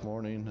Tris this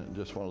morning and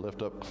just want to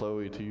lift up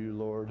Chloe to you,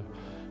 Lord.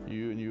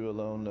 You and you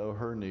alone know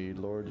her need.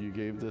 Lord, you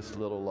gave this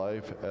little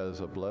life as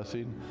a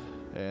blessing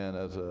and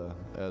as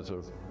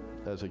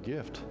a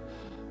gift.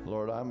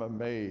 Lord, I'm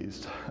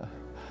amazed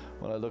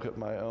when I look at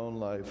my own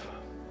life.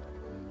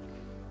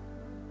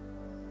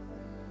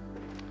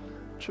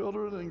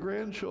 Children and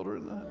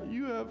grandchildren,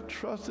 you have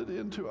trusted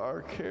into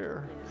our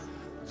care.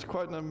 It's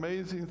quite an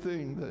amazing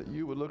thing that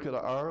you would look at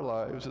our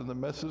lives and the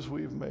messes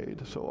we've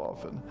made so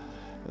often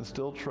and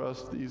still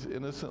trust these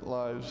innocent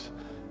lives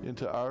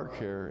into our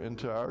care,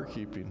 into our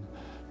keeping,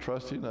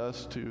 trusting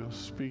us to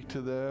speak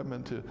to them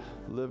and to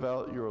live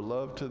out your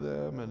love to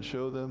them and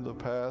show them the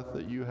path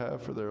that you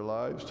have for their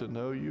lives, to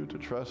know you, to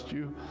trust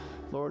you.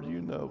 Lord,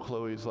 you know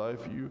Chloe's life.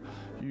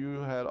 You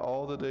had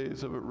all the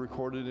days of it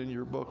recorded in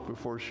your book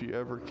before she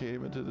ever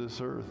came into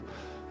this earth.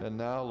 And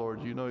now,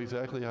 Lord, you know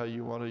exactly how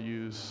you want to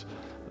use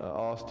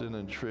Austin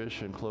and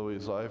Trish and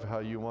Chloe's life, how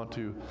you want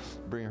to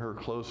bring her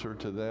closer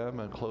to them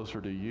and closer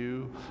to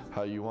you,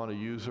 how you want to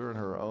use her in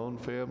her own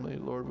family.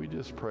 Lord, we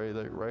just pray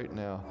that right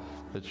now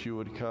that you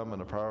would come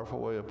in a powerful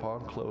way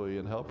upon Chloe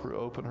and help her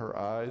open her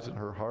eyes and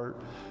her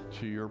heart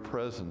to your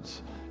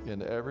presence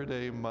in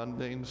everyday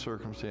mundane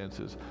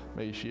circumstances.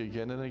 May she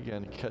again and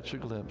again catch a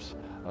glimpse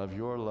of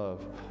your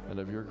love and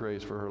of your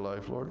grace for her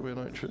life. Lord, we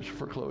anoint Trish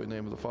for Chloe in the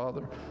name of the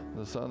Father, and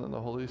the Son, and the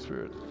Holy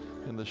Spirit,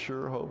 in the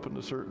sure hope and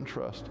the certain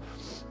trust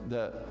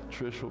that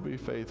Trish will be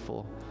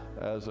faithful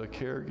as a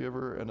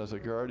caregiver and as a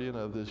guardian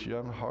of this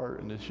young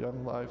heart and this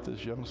young life,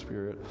 this young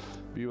spirit.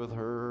 Be with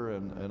her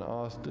and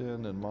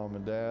Austin and Mom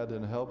and Dad,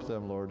 and help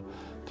them, Lord,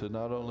 to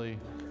not only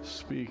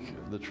speak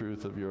the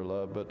truth of your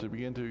love, but to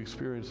begin to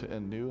experience it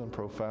in new and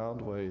profound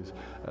ways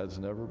as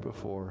never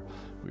before.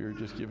 We are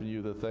just giving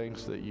you the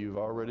thanks that you've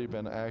already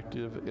been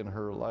active in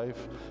her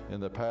life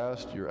in the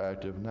past, you're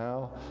active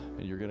now,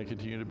 and you're going to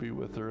continue to be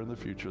with her in the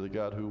future. The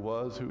God who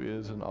was, who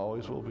is, and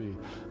always will be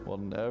will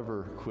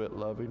never quit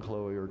loving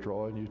Chloe or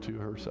drawing you to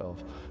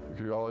herself,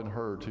 drawing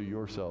her to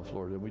yourself,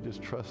 Lord. And we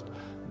just trust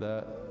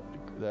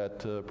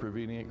that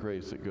prevenient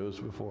grace that goes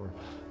before.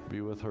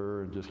 Be with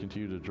her and just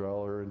continue to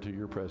draw her into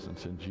your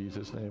presence. In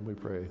Jesus' name we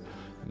pray.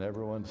 And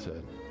everyone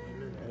said,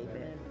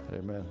 Amen.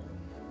 Amen.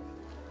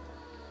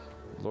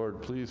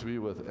 Lord, please be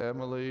with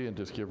Emily and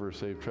just give her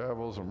safe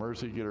travels and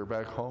mercy. Get her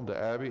back home to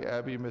Abby.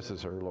 Abby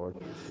misses her, Lord.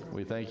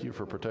 We thank you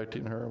for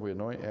protecting her. We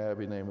anoint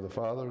Abby in the name of the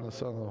Father and the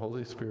Son and the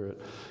Holy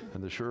Spirit,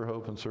 and the sure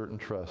hope and certain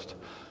trust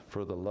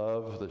for the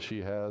love that she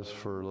has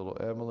for little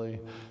Emily,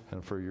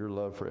 and for your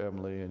love for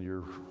Emily and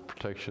your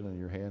protection and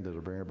your hand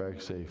that'll bring her back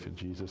safe. In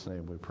Jesus'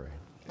 name we pray.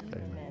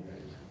 Amen.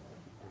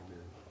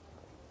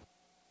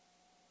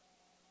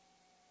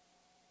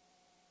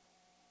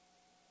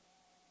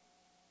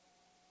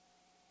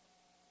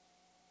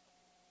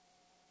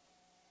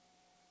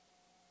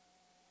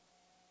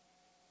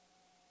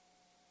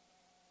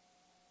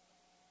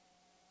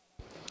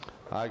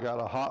 I got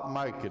a hot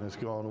mic and it's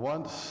going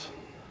once,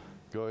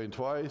 going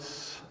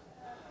twice.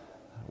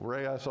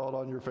 Ray, I saw it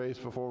on your face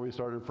before we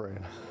started praying.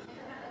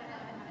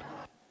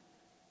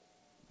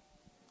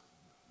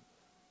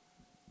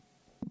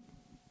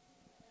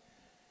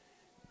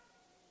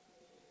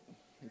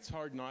 It's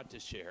hard not to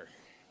share.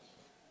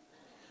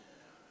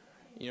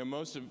 You know,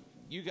 most of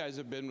you guys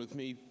have been with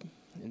me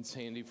and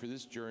Sandy for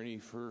this journey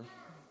for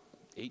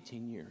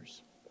 18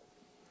 years.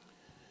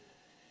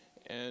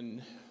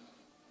 And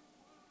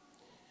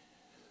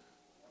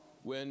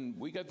when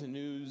we got the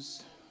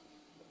news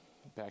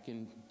back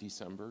in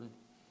December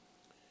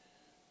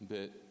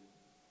that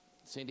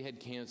Sandy had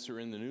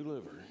cancer in the new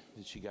liver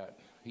that she got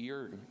a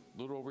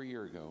little over a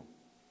year ago,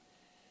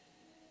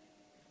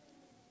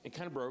 it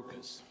kind of broke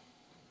us.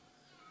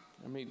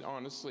 I mean,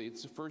 honestly,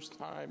 it's the first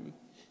time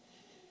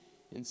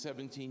in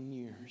 17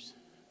 years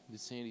that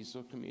Sandy's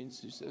looked at me and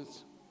she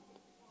says,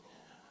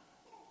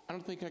 I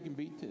don't think I can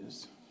beat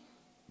this.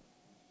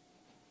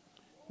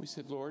 We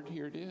said, Lord,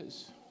 here it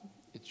is.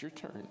 It's your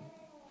turn.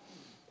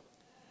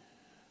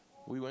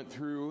 We went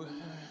through,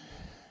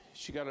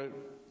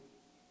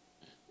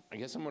 I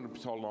guess I'm going to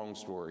tell a long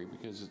story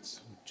because it's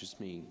just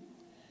me.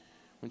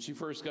 When she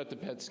first got the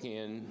PET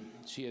scan,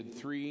 she had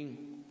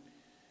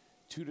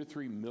 2 to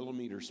 3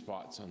 millimeter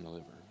spots on the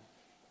liver.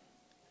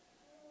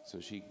 So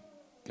she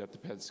got the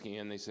PET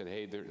scan. They said,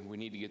 hey, we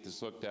need to get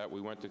this looked at.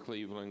 We went to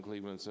Cleveland.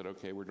 Cleveland said,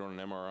 okay, we're doing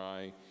an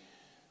MRI.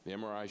 The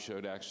MRI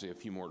showed actually a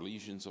few more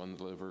lesions on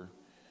the liver.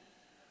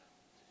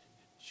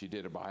 She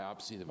did a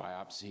biopsy. The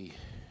biopsy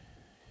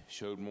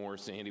showed more.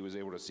 Sandy was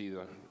able to see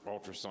the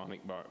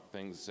ultrasonic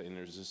things saying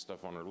there's this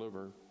stuff on her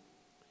liver.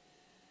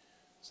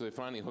 So they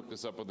finally hooked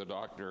us up with a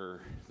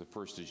doctor the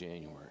 1st of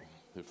January.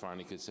 They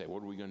finally could say,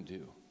 what are we going to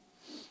do?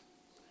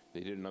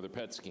 They did another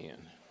PET scan.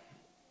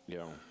 You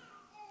know,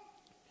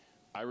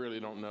 I really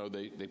don't know.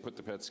 They put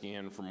the PET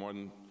scan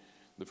from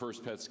the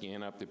first PET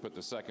scan up. They put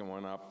the second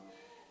one up.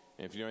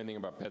 And if you know anything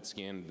about PET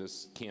scan,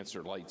 this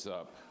cancer lights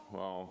up.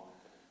 Well,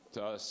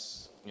 to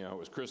us, you know, it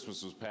was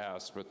Christmas was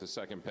past, but the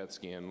second PET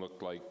scan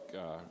looked like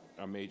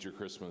a major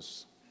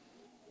Christmas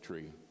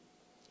tree.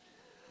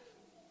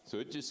 So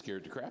it just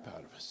scared the crap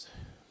out of us.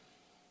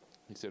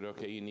 He said,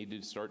 okay, you need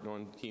to start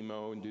doing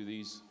chemo and do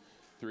these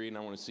 3, and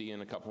I want to see you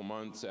in a couple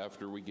months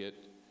after we get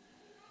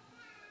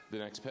the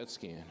next PET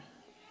scan.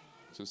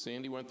 So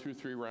Sandy went through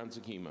 3 rounds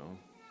of chemo,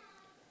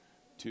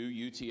 2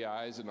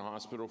 UTIs in the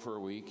hospital for a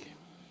week.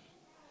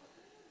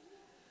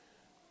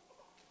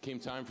 Came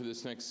time for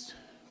this next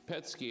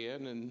PET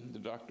scan, and the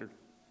doctor,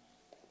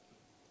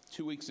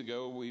 2 weeks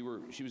ago,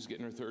 she was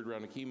getting her 3rd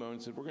round of chemo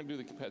and said, we're going to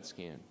do the PET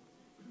scan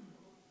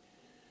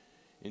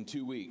in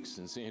 2 weeks.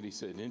 And Sandy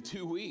said, in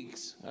 2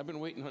 weeks? I've been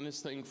waiting on this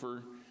thing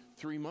for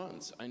 3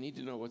 months. I need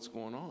to know what's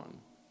going on.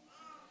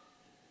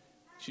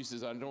 She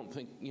says, I don't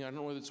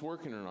know whether it's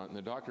working or not. And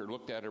the doctor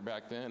looked at her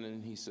back then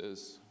and he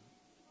says,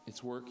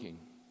 it's working.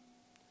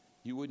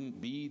 You wouldn't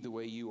be the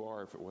way you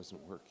are if it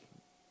wasn't working.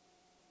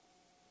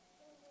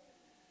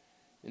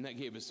 And that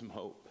gave us some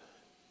hope.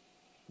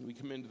 We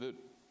come into the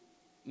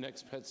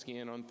next PET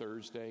scan on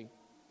Thursday,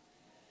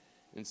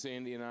 and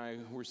Sandy and I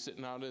were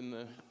sitting out in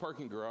the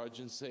parking garage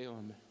in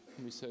Salem,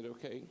 and we said,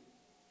 okay,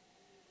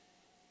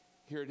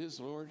 here it is,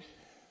 Lord.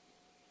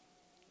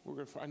 We're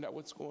going to find out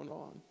what's going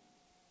on.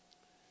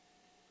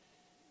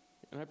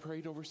 And I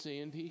prayed over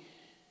Sandy,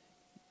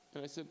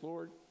 and I said,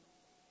 Lord,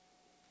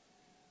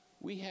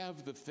 we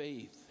have the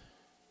faith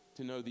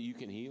to know that you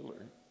can heal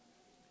her.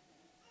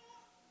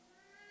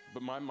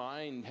 But my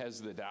mind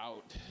has the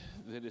doubt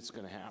that it's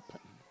going to happen.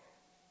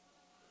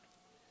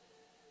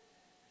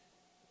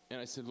 And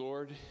I said,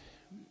 Lord,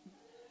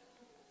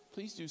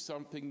 please do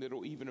something that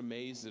will even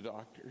amaze the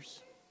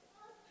doctors,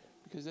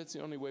 because that's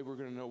the only way we're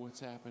going to know what's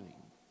happening.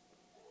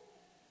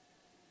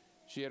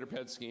 She had her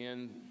PET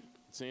scan.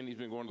 Sandy's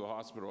been going to the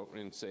hospital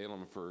in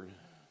Salem for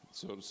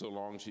so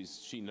long.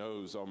 She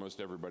knows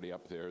almost everybody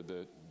up there.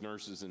 The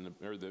nurses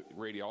or the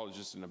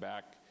radiologists in the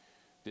back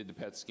did the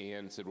PET scan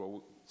and said,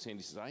 well,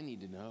 Sandy says, I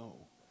need to know.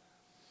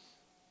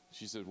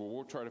 She said, well,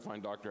 we'll try to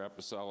find Dr.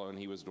 Apicella, and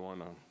he was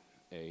doing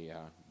a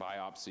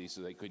biopsy,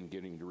 so they couldn't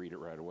get him to read it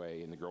right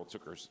away. And the girl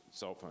took her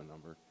cell phone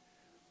number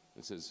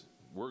and says,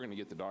 we're going to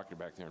get the doctor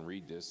back there and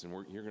read this, and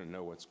you're going to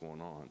know what's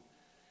going on.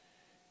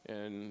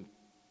 And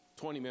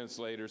 20 minutes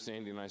later,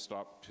 Sandy and I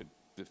stopped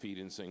to feed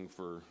and sing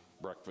for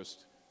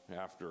breakfast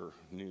after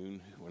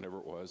noon, whenever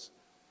it was.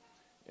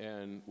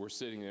 And we're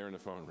sitting there, and the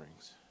phone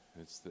rings.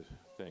 It's the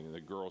thing. And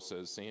the girl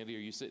says, Sandy, are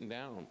you sitting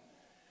down?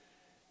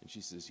 And she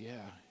says,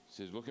 yeah.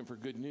 She says, looking for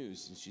good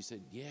news. And she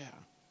said, yeah.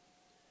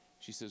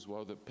 She says,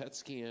 well, the PET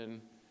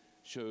scan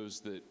shows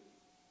that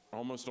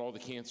almost all the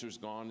cancer's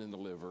gone in the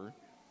liver,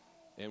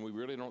 and we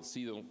really don't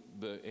see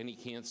any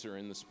cancer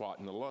in the spot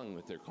in the lung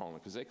that they're calling it,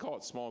 because they call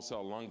it small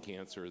cell lung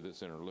cancer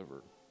that's in her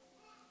liver.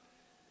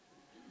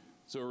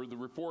 So the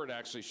report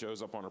actually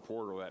shows up on her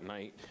portal that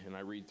night, and I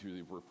read through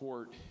the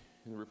report,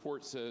 and the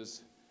report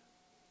says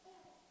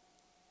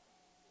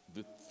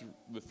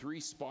the 3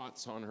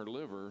 spots on her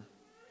liver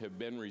have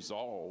been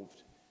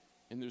resolved,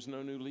 and there's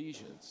no new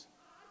lesions.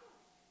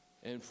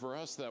 And for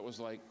us, that was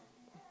like,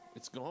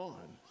 it's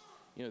gone.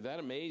 You know, that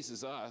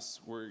amazes us.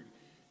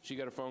 She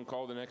got a phone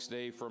call the next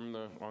day from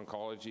the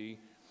oncology,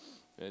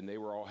 and they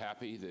were all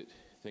happy that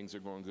things are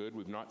going good.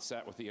 We've not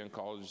sat with the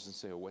oncologist and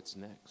say, oh, what's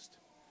next?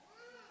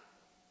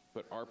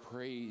 But our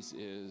praise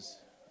is,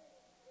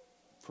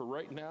 for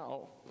right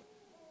now,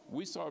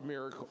 we saw a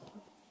miracle.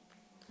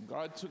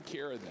 God took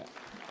care of that.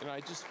 And I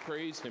just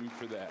praise him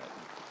for that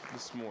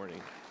this morning.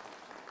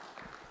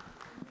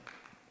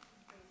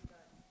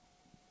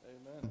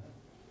 Amen.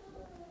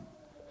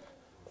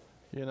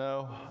 You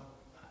know,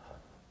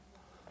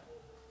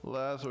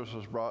 Lazarus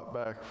was brought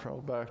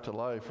back to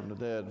life from the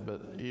dead,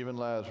 but even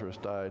Lazarus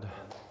died.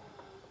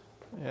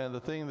 And the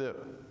thing that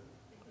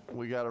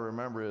we got to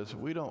remember is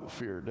we don't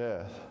fear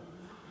death.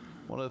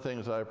 One of the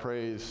things I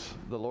praise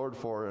the Lord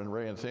for in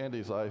Ray and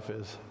Sandy's life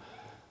is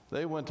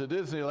they went to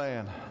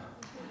Disneyland.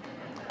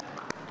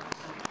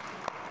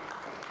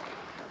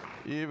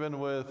 Even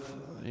with,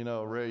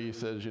 Ray, he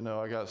says,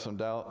 I got some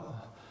doubt.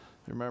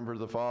 Remember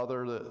the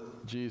Father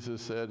that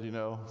Jesus said, he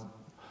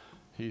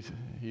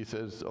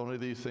says only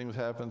these things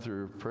happen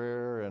through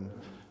prayer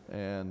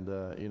and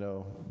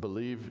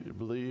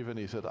believe. And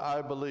he said,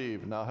 I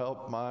believe, now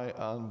help my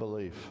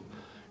unbelief.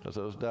 Because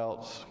those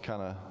doubts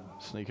kind of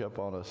sneak up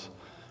on us.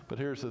 But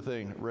here's the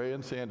thing, Ray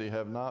and Sandy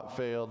have not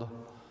failed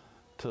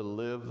to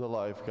live the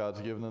life God's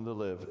given them to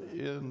live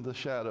in the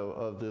shadow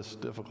of this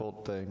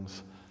difficult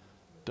things.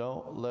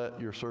 Don't let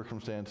your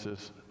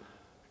circumstances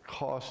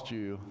cost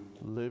you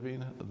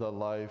living the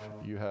life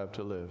you have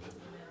to live.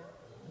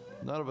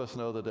 None of us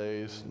know the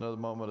days, know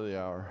the moment of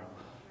the hour.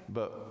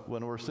 But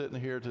when we're sitting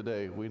here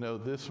today, we know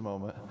this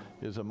moment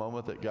is a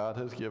moment that God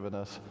has given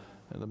us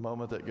and the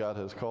moment that God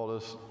has called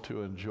us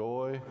to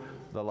enjoy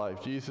the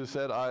life. Jesus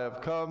said, I have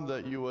come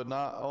that you would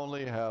not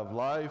only have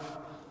life,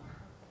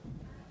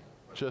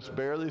 just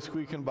barely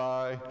squeaking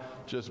by,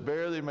 just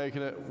barely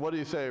making it. What do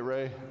you say,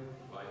 Ray?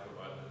 Life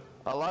abundantly.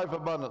 A life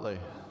abundantly.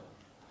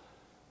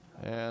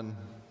 And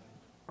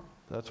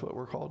that's what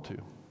we're called to.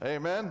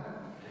 Amen?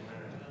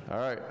 All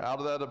right, out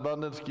of that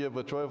abundance, give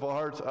with joyful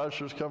hearts.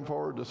 Ushers, come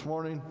forward this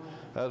morning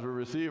as we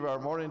receive our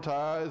morning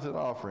tithes and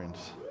offerings.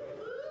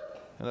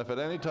 And if at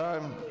any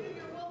time,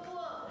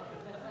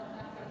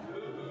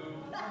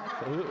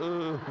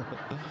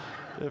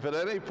 if at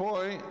any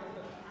point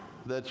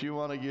that you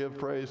want to give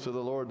praise to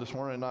the Lord this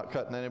morning, not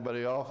cutting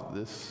anybody off,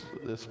 this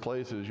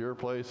place is your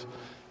place.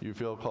 You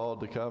feel called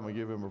to come and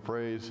give him a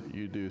praise,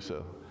 you do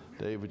so.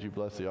 Dave, would you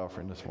bless the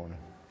offering this morning?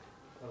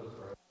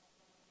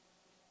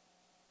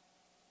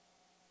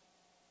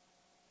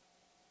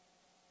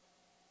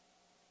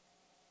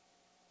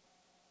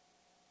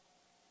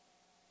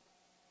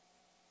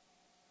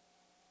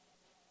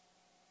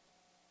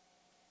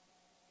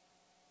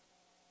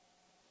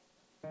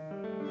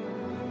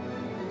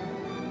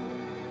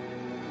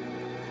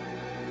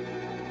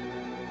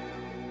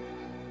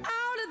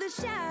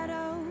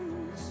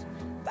 Shadows,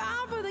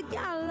 bound for the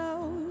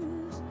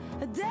gallows,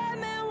 a dead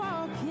man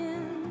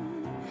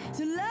walking,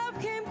 till love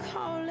came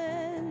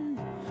calling.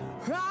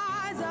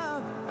 Rise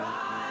up,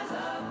 rise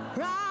up,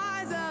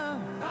 rise up,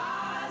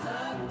 rise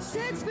up.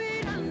 6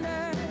 feet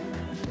under,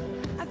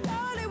 I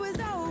thought it was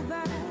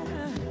over,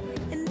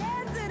 and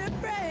answered a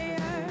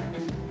prayer,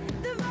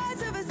 the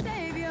voice of a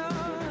savior.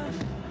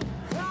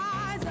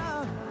 Rise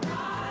up,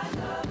 rise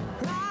up,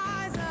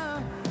 rise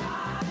up,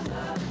 rise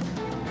up.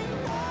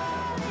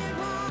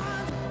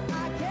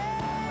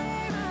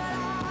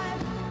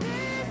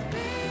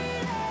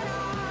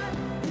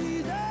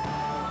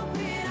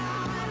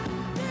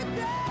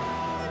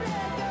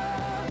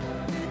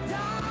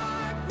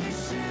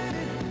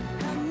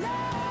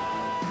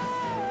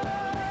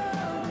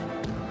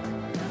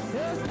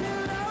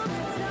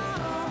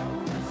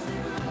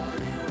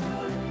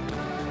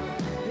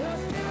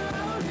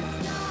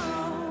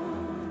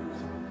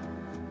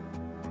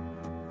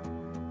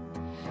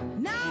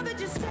 Now that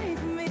you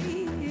saved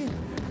me,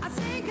 I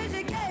sing 'cause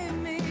you gave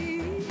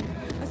me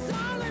a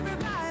song of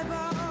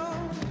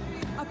revival.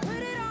 I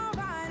put it on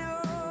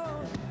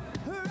vinyl.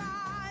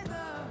 Rise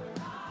up,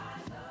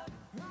 rise up,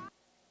 rise.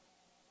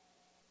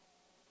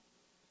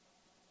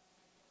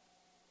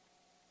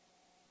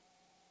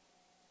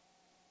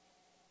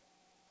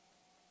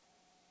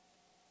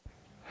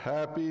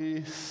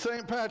 Happy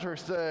St.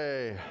 Patrick's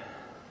Day.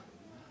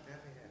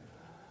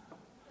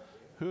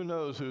 Who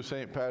knows who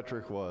St.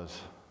 Patrick was?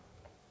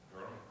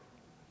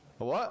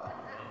 A what?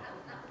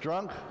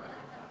 Drunk?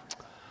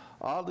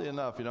 Oddly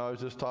enough, I was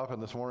just talking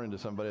this morning to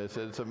somebody. I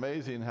said, it's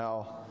amazing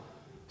how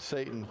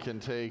Satan can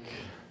take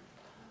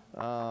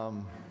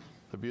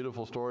the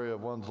beautiful story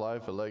of one's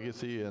life, a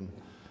legacy, and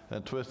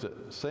twist it.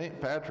 St.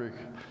 Patrick,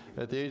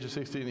 at the age of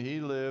 16, he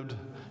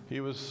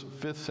was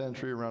 5th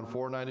century, around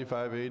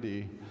 495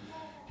 AD.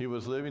 He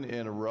was living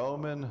in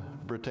Roman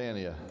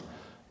Britannia.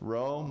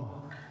 Rome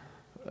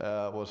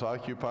was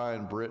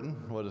occupying Britain,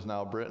 what is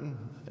now Britain,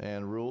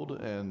 and ruled,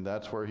 and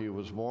that's where he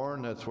was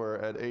born. That's where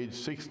at age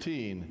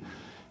 16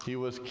 he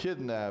was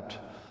kidnapped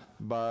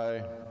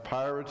by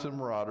pirates and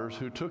marauders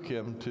who took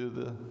him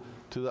to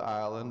the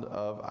island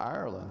of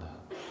Ireland.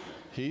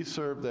 He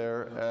served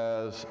there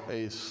as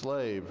a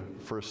slave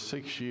for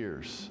 6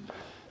 years.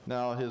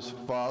 Now, his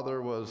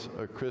father was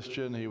a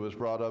Christian. He was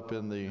brought up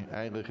in the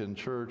Anglican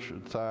Church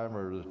at the time,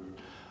 or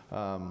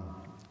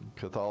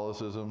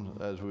Catholicism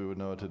as we would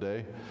know it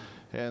today.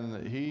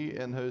 And he,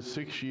 in his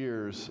 6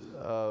 years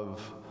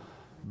of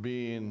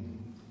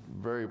being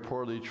very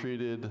poorly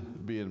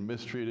treated, being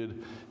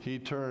mistreated, he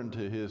turned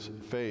to his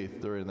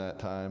faith during that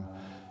time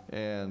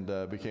and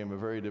became a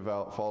very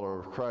devout follower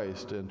of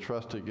Christ and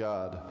trusted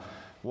God.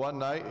 One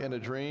night in a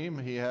dream,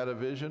 he had a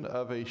vision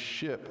of a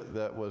ship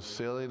that was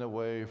sailing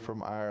away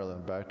from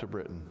Ireland back to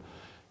Britain.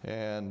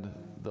 And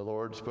the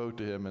Lord spoke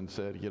to him and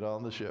said, "Get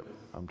on the ship.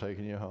 I'm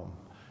taking you home."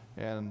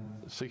 And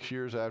 6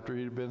 years after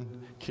he'd been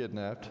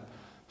kidnapped,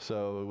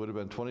 so it would have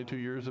been 22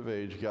 years of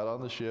age, got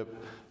on the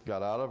ship,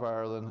 got out of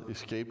Ireland,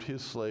 escaped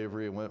his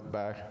slavery, and went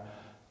back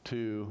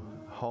to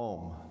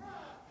home.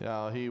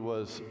 Now, he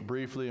was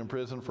briefly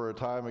imprisoned for a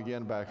time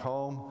again back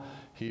home.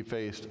 He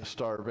faced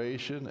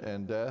starvation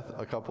and death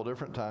a couple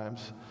different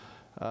times.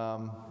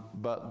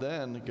 But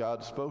then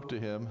God spoke to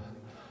him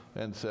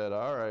and said,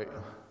 "All right,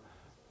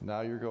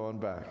 now you're going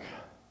back.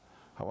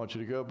 I want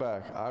you to go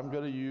back. I'm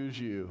going to use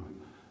you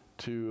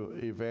to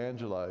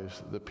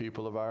evangelize the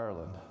people of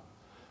Ireland."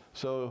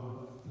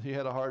 So he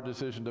had a hard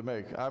decision to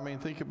make. I mean,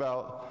 think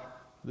about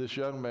this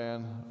young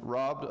man,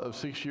 robbed of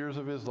 6 years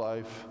of his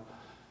life,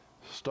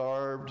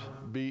 starved,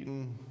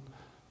 beaten,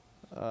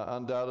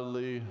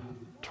 undoubtedly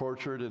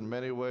tortured in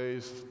many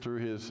ways through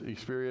his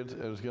experience,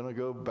 and was going to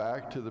go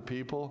back to the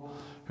people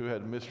who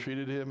had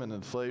mistreated him and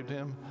enslaved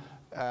him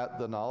at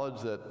the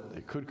knowledge that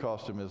it could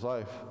cost him his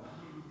life.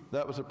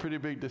 That was a pretty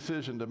big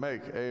decision to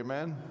make.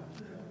 Amen?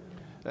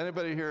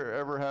 Anybody here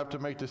ever have to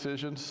make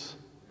decisions?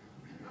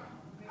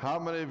 How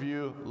many of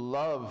you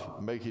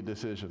love making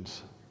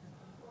decisions?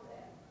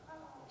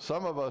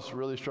 Some of us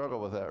really struggle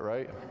with that,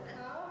 right?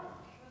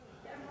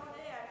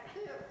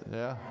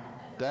 Yeah.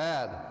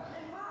 Dad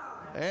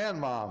and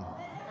mom.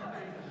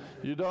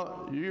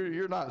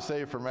 You're not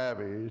safe from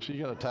Abby. She's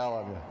going to tell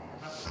on you.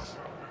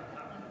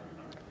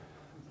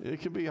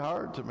 It can be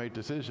hard to make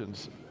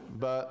decisions,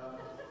 but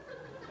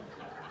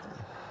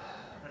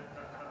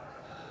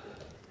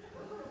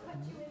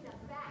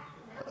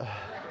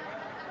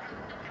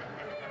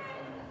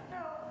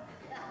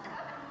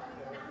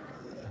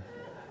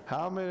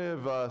how many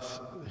of us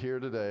here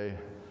today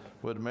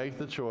would make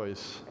the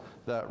choice,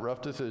 that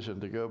rough decision,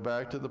 to go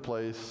back to the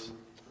place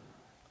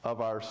of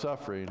our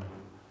suffering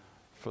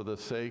for the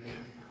sake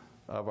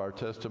of our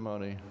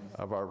testimony,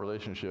 of our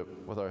relationship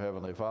with our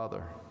Heavenly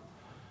Father?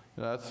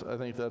 You know, I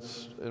think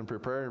that's, in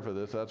preparing for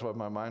this, that's why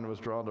my mind was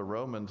drawn to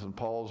Romans and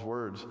Paul's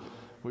words.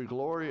 We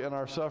glory in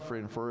our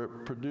suffering, for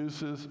it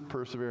produces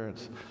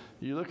perseverance.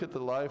 You look at the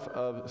life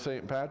of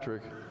St.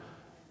 Patrick,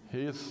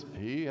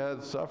 he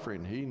had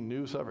suffering. He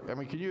knew suffering. I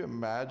mean, can you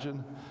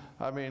imagine?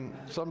 I mean,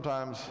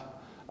 sometimes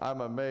I'm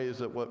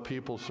amazed at what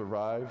people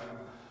survive.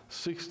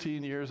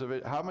 16 years of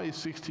it. How many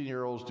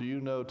 16-year-olds do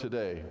you know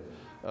today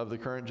of the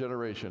current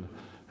generation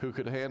who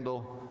could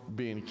handle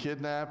being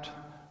kidnapped,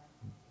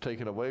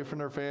 taken away from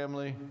their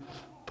family,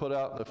 put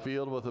out in the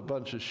field with a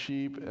bunch of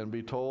sheep and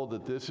be told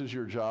that this is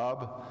your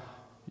job?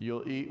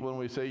 You'll eat when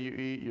we say you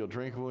eat. You'll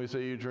drink when we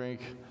say you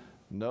drink.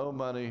 No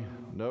money,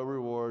 no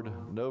reward,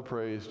 no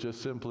praise,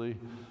 just simply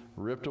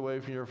ripped away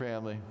from your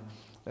family.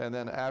 And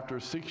then after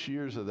 6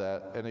 years of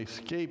that and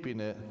escaping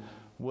it,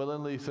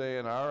 willingly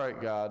saying, all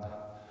right, God,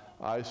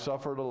 I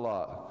suffered a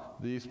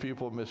lot. These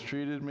people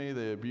mistreated me,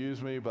 they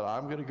abused me, but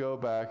I'm going to go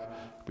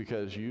back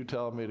because you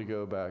tell me to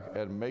go back.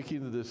 And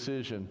making the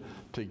decision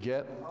to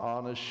get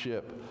on a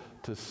ship,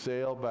 to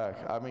sail back.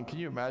 I mean, can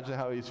you imagine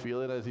how he's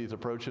feeling as he's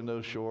approaching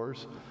those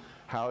shores?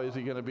 How is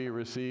he going to be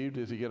received?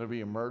 Is he going to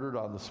be murdered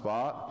on the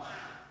spot?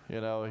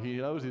 You know, he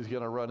knows he's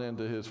going to run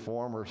into his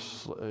former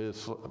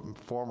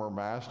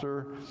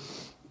master,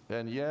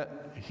 and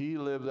yet he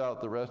lived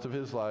out the rest of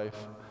his life.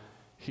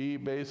 He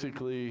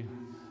basically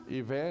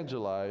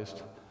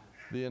evangelized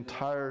the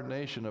entire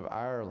nation of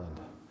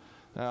Ireland.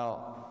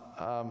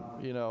 Now,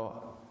 you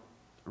know,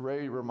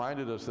 Ray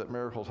reminded us that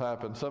miracles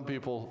happen. Some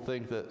people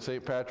think that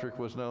St. Patrick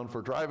was known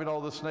for driving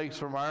all the snakes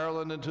from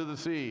Ireland into the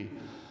sea.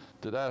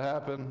 Did that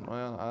happen?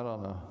 Well, I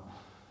don't know.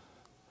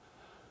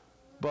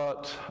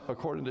 But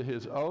according to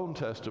his own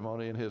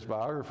testimony in his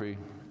biography,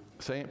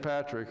 St.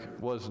 Patrick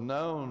was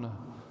known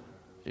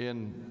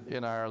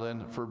in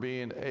Ireland for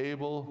being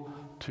able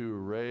to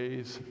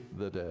raise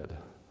the dead.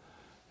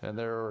 And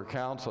there are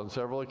accounts on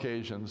several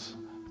occasions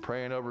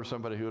praying over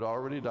somebody who had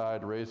already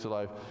died, raised to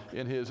life.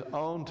 In his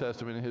own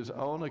testimony, in his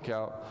own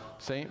account,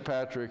 St.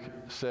 Patrick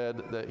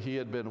said that he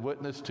had been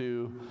witness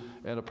to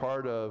and a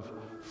part of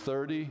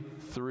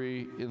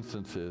 33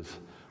 instances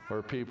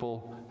where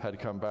people had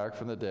come back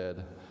from the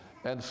dead,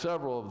 and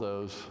several of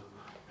those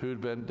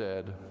who'd been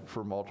dead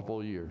for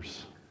multiple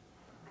years.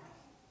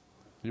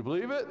 You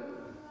believe it?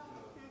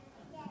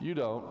 You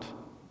don't.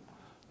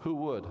 Who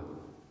would?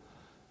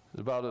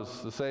 About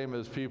the same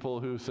as people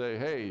who say,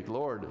 hey,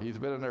 Lord, he's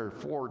been in there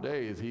 4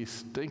 days. He's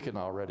stinking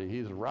already.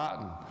 He's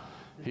rotten.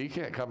 He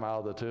can't come out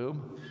of the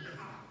tomb.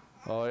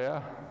 Oh,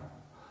 yeah?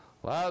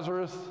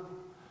 Lazarus,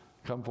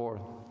 come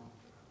forth.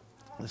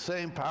 The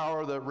same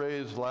power that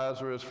raised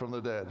Lazarus from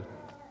the dead.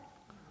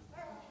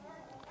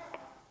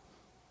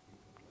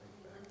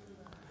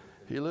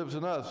 He lives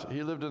in us.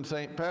 He lived in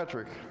St.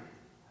 Patrick.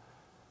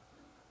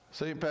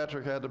 St.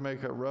 Patrick had to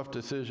make a rough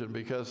decision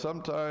because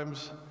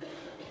sometimes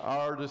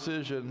our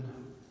decision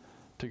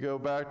to go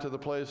back to the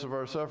place of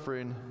our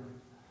suffering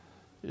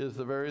is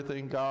the very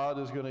thing God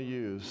is going to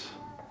use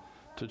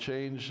to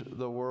change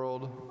the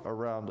world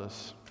around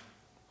us.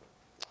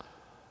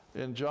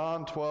 In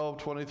John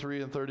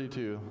 12:23 and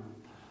 32,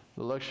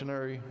 the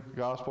lectionary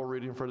gospel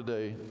reading for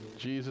today,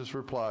 Jesus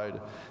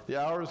replied,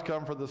 "The hour has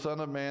come for the Son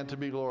of Man to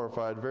be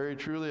glorified. Very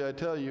truly I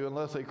tell you,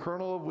 unless a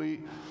kernel of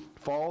wheat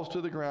falls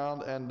to the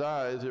ground and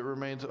dies, it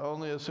remains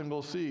only a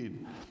single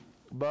seed.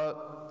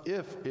 But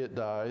if it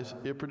dies,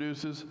 it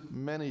produces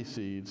many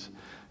seeds.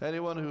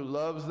 Anyone who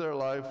loves their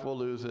life will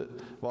lose it,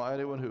 while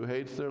anyone who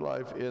hates their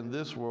life in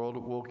this world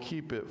will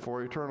keep it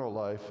for eternal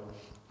life.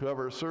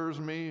 Whoever serves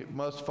me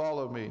must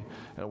follow me,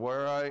 and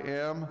where I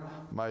am,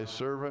 my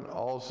servant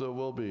also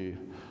will be.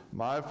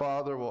 My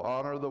Father will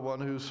honor the one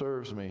who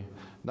serves me.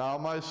 Now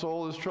my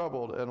soul is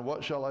troubled, and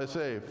what shall I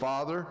say?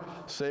 Father,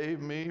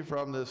 save me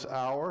from this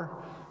hour?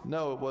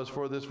 No, it was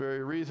for this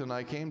very reason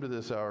I came to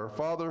this hour.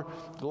 Father,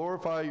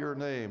 glorify your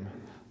name."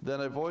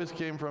 Then a voice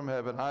came from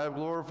heaven, I have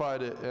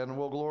glorified it and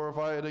will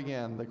glorify it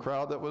again. The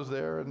crowd that was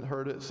there and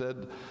heard it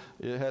said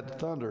it had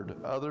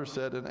thundered. Others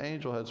said an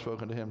angel had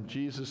spoken to him.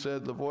 Jesus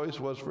said, the voice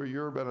was for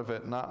your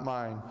benefit, not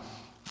mine.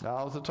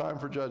 Now is the time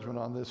for judgment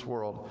on this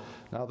world.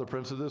 Now the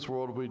prince of this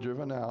world will be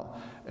driven out,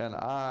 and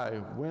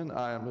I, when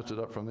I am lifted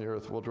up from the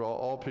earth, will draw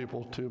all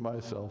people to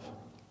myself.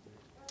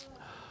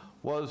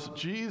 Was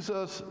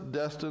Jesus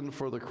destined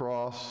for the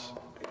cross,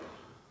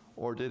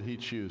 or did he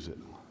choose it?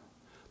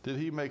 Did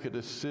he make a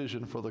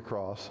decision for the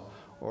cross,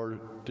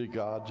 or did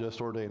God just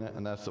ordain it,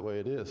 and that's the way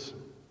it is?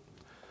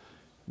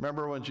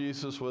 Remember when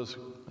Jesus was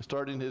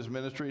starting his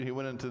ministry and he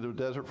went into the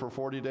desert for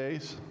 40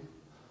 days?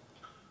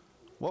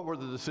 What were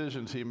the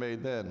decisions he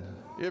made then?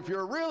 If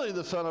you're really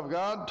the Son of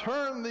God,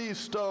 turn these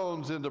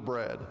stones into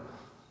bread.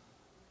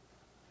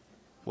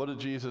 What did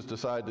Jesus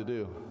decide to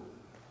do?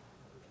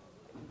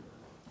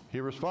 He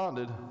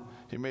responded.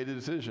 He made a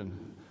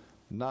decision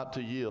not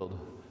to yield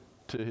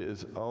to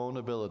his own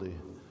ability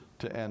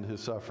to end his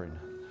suffering.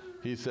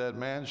 He said,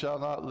 man shall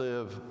not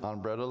live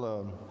on bread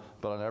alone,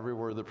 but on every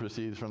word that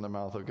proceeds from the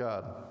mouth of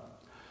God.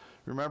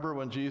 Remember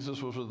when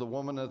Jesus was with the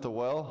woman at the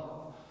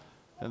well,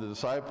 and the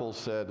disciples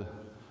said,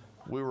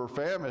 we were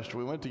famished,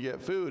 we went to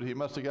get food. He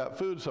must have got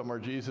food somewhere.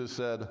 Jesus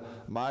said,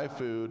 my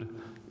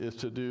food is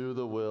to do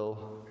the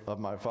will of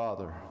my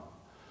Father.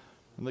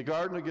 In the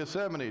Garden of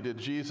Gethsemane, did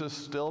Jesus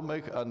still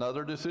make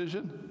another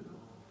decision?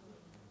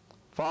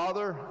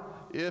 Father,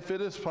 if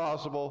it is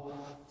possible,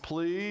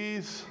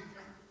 please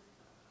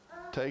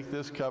take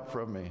this cup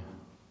from me.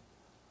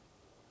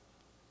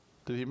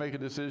 Did he make a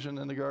decision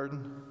in the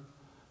garden?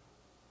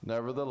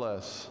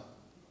 Nevertheless,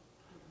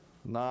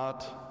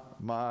 not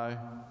my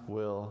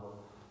will,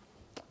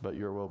 but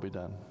your will be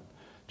done.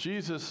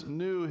 Jesus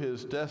knew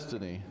his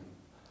destiny,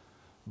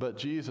 but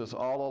Jesus,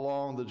 all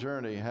along the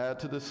journey, had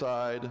to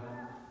decide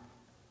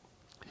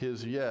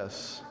his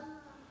yes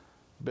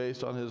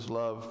based on his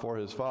love for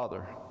his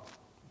Father.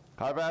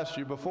 I've asked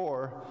you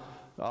before,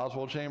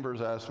 Oswald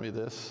Chambers asked me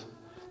this,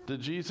 did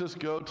Jesus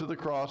go to the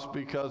cross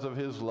because of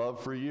his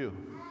love for you?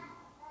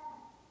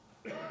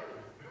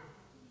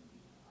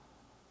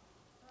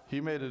 He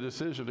made a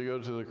decision to go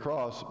to the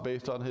cross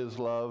based on his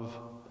love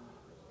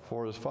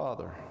for his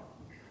Father.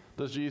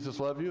 Does Jesus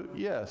love you?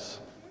 Yes.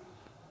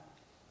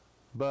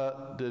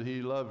 But did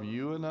he love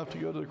you enough to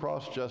go to the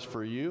cross just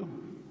for you?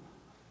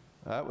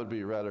 That would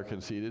be rather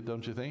conceited,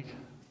 don't you think?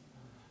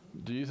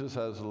 Jesus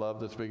has a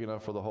love that's big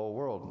enough for the whole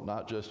world,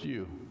 not just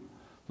you.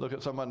 Look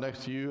at someone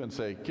next to you and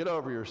say, get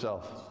over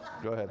yourself.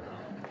 Go ahead.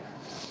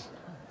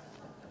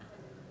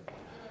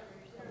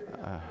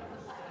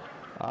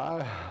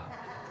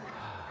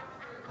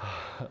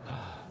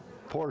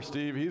 Poor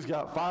Steve, he's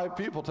got 5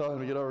 people telling him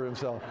to get over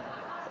himself.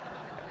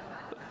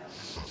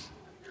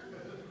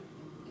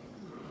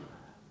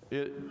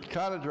 It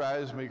kind of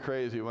drives me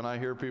crazy when I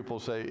hear people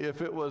say,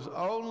 if it was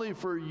only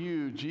for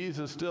you,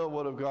 Jesus still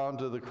would have gone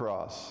to the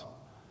cross.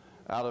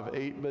 Out of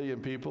 8 billion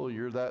people,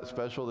 you're that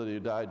special that he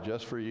died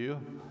just for you?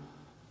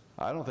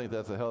 I don't think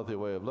that's a healthy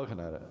way of looking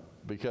at it,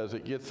 because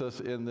it gets us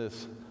in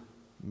this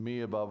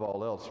me above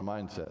all else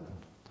mindset.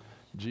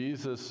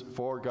 Jesus,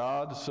 for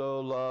God so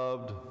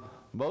loved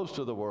most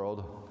of the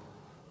world,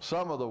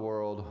 some of the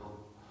world,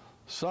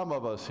 some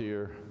of us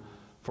here,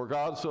 for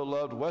God so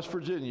loved West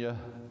Virginia,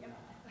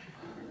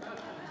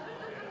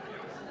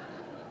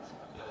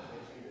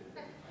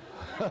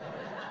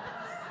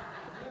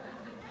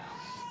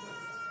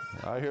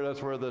 I hear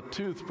that's where the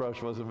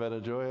toothbrush was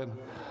invented, Joanne.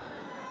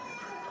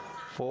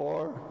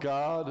 For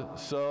God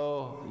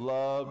so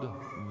loved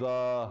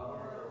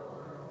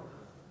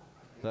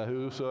that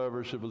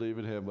whosoever should believe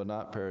in him would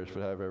not perish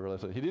but have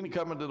everlasting life. He didn't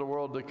come into the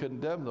world to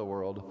condemn the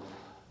world,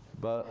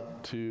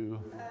 but to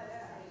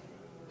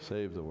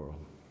save the world.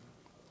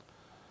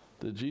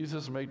 Did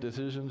Jesus make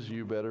decisions?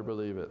 You better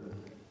believe it.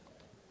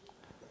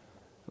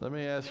 Let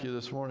me ask you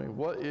this morning,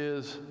 what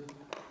is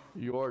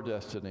your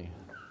destiny?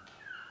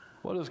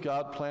 What has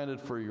God planted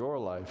for your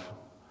life?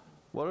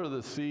 What are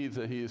the seeds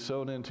that he has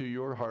sown into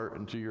your heart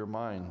and to your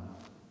mind?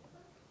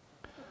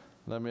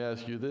 Let me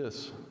ask you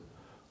this.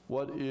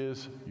 What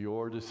is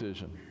your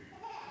decision?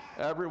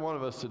 Every one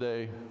of us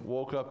today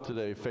woke up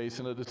today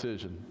facing a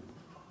decision.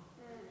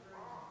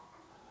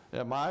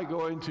 Am I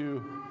going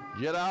to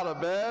get out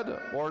of bed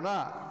or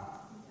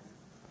not?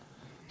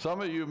 Some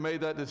of you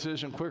made that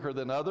decision quicker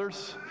than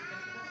others.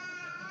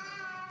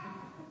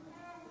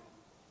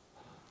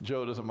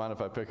 Joe doesn't mind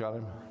if I pick on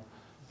him.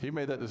 He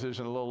made that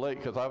decision a little late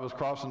because I was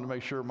crossing to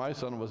make sure my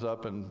son was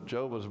up, and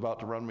Joe was about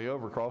to run me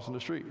over crossing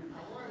the street.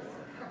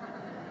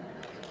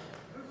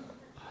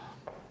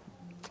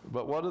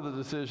 But what are the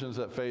decisions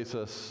that face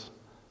us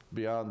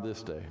beyond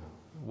this day?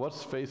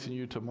 What's facing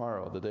you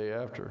tomorrow, the day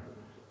after?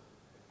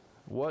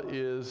 What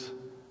is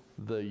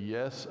the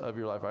yes of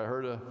your life? I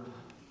heard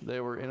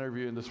they were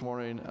interviewing this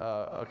morning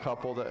a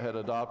couple that had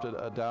adopted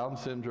a Down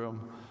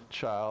syndrome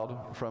child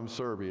from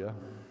Serbia.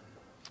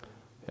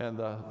 And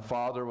the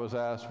father was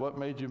asked, what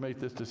made you make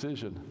this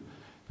decision?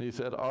 And he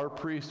said, our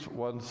priest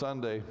one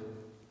Sunday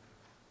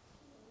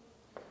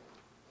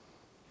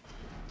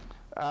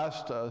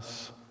asked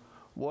us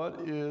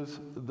What is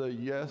the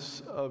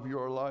yes of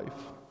your life?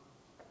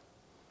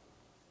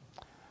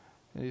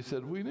 And he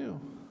said, we knew.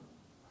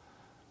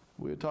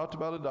 We had talked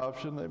about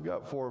adoption. They've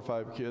got 4 or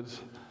 5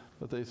 kids.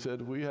 But they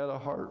said, we had a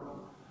heart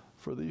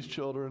for these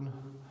children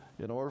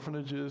in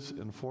orphanages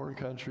in foreign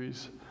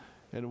countries.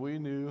 And we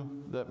knew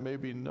that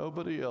maybe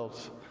nobody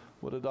else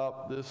would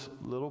adopt this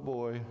little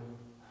boy.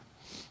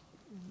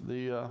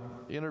 The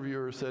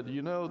interviewer said,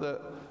 you know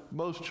that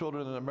most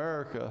children in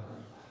America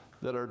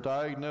that are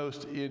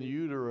diagnosed in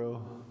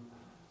utero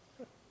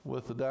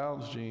with the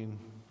Downs gene,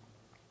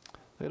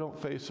 they don't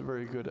face a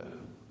very good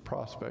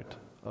prospect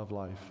of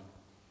life.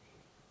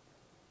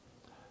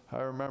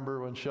 I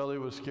remember when Shelley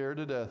was scared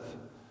to death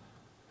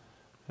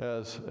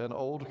as an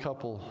old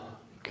couple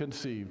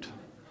conceived.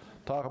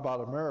 Talk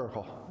about a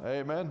miracle.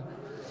 Amen.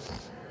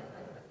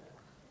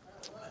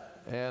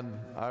 And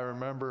I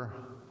remember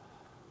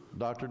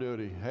Dr.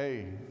 Doty,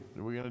 hey,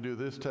 are we going to do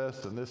this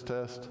test and this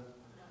test?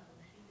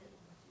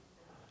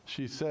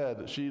 She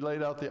said, she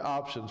laid out the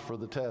options for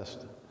the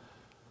test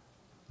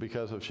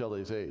because of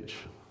Shelley's age.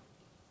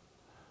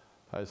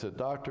 I said,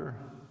 Doctor,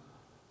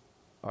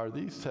 are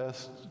these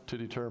tests to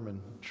determine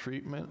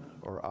treatment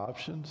or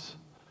options,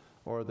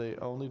 or are they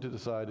only to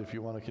decide if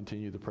you want to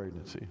continue the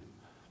pregnancy?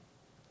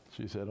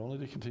 She said, only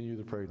to continue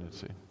the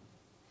pregnancy.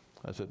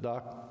 I said,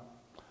 Doc,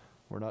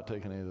 we're not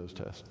taking any of those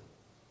tests.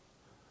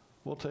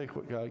 We'll take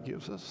what God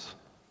gives us.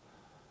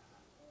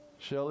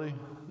 Shelley,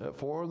 at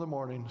 4 in the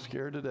morning,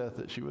 scared to death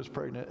that she was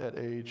pregnant at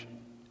age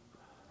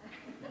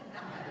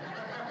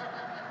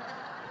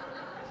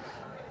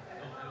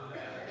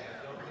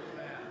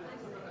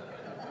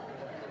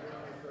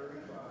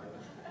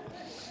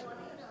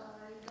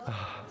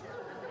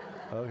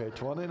okay,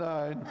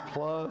 29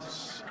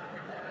 plus.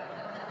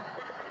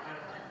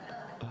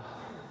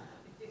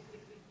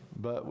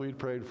 But we'd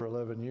prayed for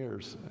 11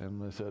 years,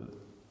 and they said,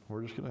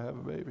 we're just going to have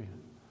a baby.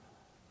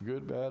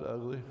 Good, bad,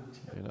 ugly,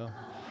 you know.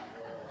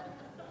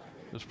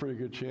 There's a pretty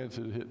good chance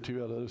it'd hit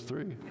 2 out of those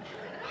 3.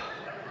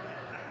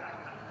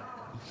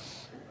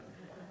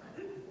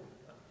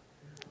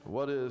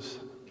 What is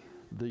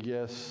the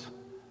yes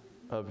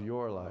of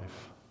your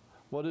life?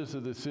 What is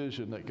the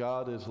decision that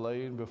God is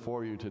laying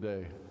before you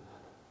today?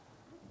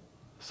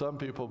 Some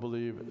people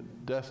believe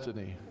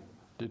destiny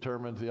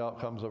determines the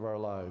outcomes of our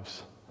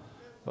lives.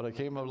 But I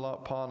came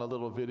upon a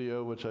little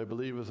video, which I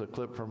believe is a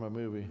clip from a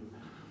movie,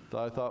 that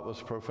I thought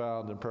was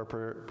profound in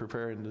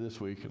preparing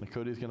this week. And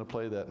Cody's going to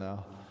play that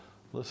now.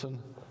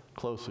 Listen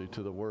closely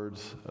to the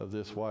words of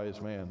this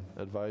wise man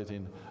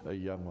advising a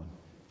young one.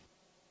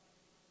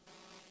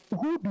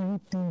 Who do you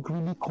think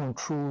really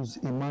controls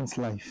a man's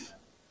life?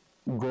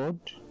 God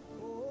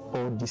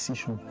or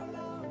decision?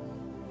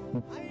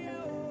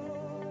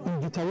 In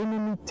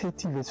Deuteronomy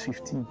 30 verse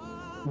 15,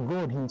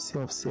 God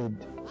himself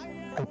said,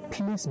 I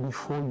place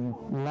before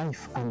you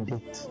life and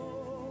death.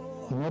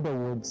 In other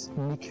words,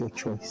 make your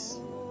choice.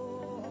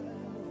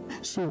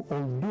 So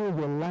although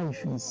your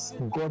life is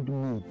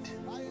God-made,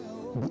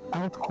 the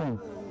outcome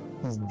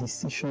is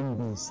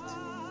decision-based.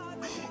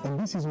 And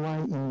this is why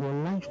in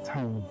your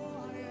lifetime,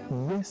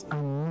 yes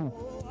and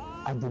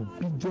no are the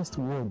biggest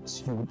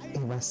words you would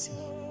ever see.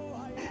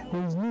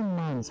 There is no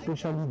man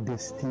specially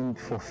destined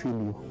for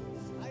failure.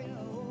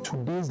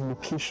 Today's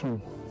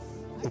location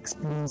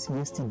explains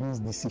yesterday's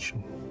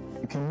decision.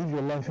 You can live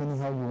your life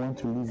anyhow you want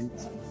to live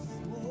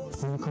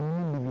it, and you can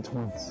only live it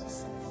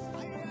once.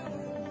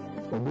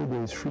 Although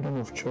there is freedom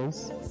of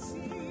choice,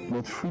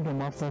 but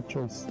freedom after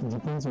choice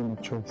depends on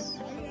the choice.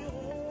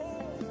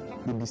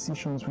 The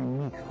decisions we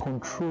make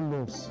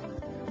control us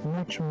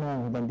much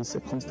more than the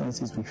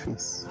circumstances we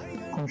face.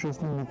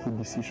 Consciously make a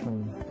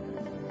decision,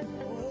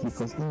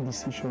 because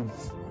indecision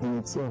in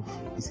itself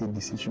is a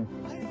decision.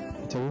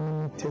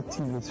 Deuteronomy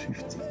 30 verse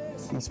 50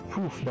 is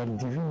proof that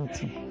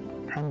divinity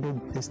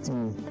handed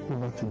destiny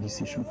over to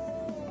decision.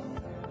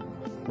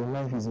 Your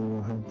life is in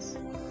your hands.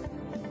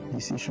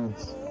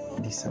 Decisions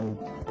decide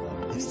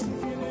destiny.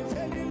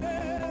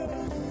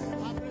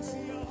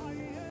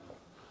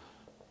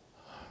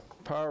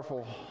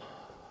 Powerful.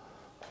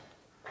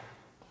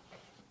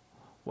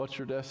 What's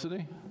your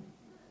destiny?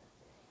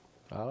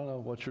 I don't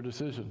know. What's your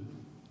decision?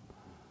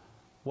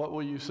 What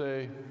will you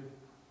say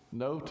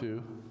no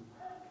to?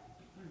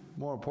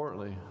 More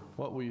importantly,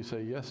 what will you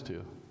say yes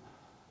to?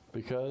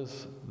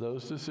 Because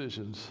those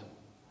decisions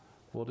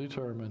will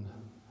determine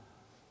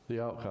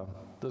the outcome.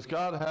 Does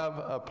God have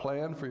a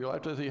plan for your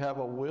life? Does he have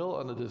a will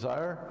and a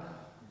desire?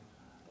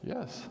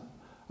 Yes.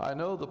 I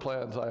know the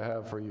plans I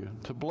have for you,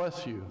 to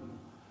bless you,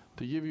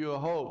 to give you a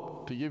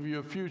hope, to give you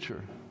a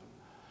future.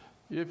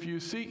 If you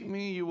seek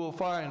me, you will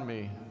find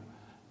me,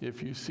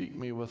 if you seek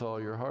me with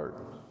all your heart.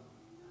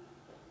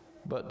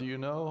 But do you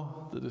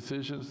know the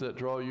decisions that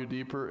draw you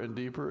deeper and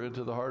deeper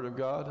into the heart of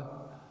God?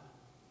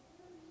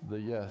 The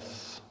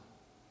yes.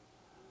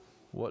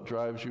 What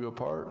drives you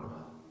apart?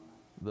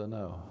 The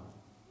no.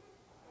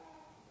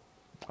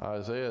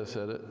 Isaiah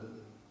said it.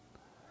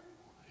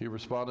 He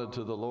responded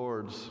to the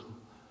Lord's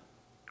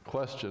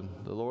question.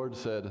 The Lord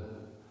said,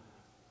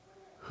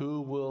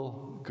 "Who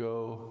will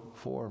go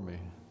for me?"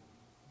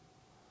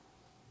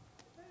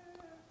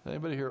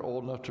 Anybody here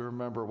old enough to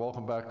remember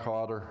Welcome Back,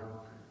 Kotter?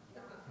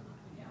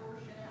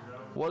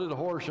 What did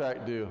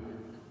Horshack do?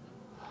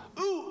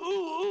 Ooh,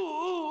 ooh, ooh,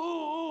 ooh,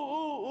 ooh,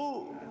 ooh,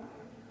 ooh.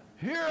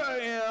 Here I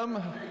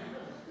am.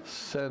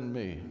 Send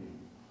me.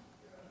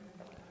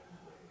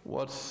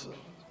 What's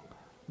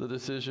the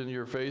decision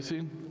you're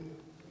facing?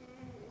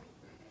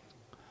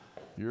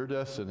 Your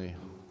destiny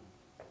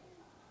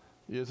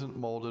isn't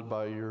molded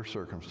by your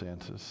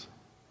circumstances.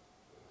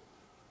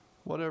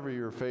 Whatever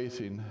you're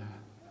facing,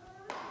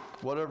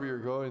 whatever you're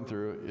going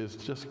through is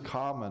just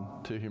common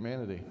to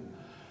humanity.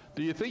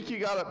 Do you think you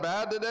got it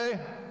bad today?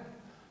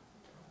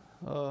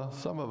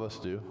 Some of us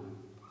do.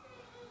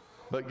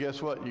 But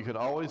guess what? You can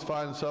always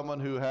find someone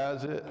who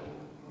has it.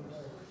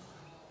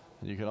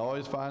 You can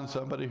always find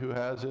somebody who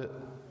has it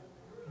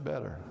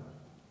better.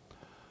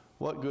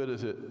 What good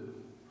is it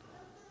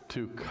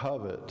to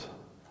covet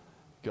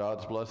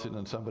God's blessing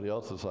in somebody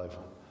else's life?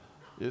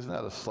 Isn't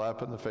that a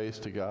slap in the face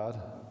to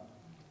God?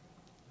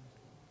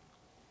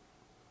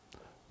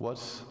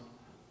 What's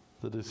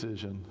the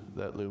decision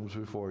that looms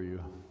before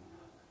you?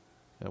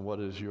 And what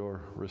is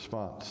your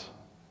response?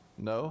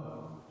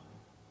 No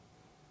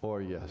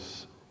or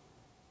yes?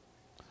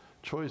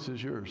 Choice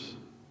is yours.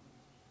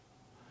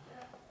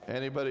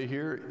 Anybody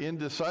here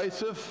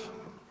indecisive?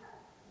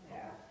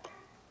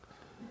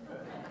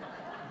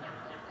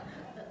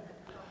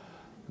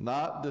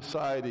 Not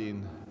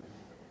deciding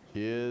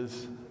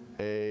is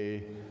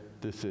a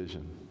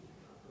decision.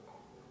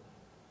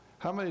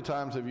 How many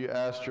times have you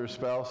asked your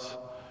spouse,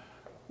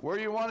 where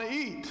do you want to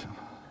eat?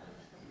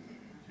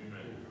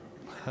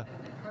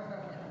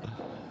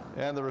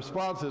 And the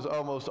response is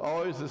almost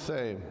always the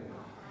same.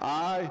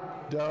 I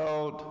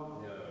don't,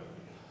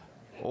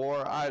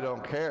 or I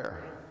don't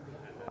care.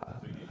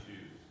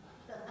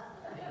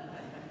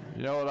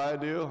 You know what I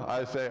do?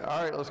 I say,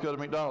 all right, let's go to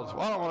McDonald's.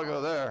 Well, I don't want to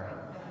go there.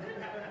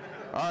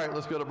 All right,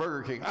 let's go to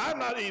Burger King. I'm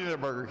not eating at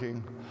Burger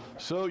King.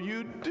 So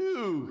you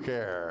do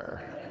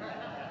care.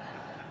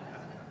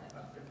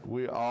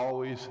 We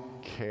always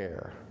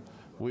care.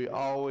 We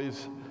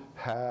always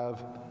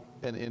have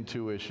an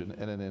intuition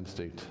and an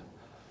instinct.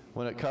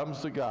 When it comes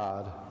to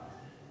God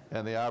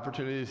and the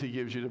opportunities He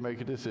gives you to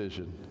make a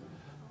decision,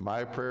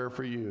 my prayer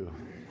for you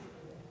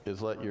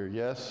is let your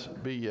yes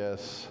be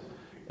yes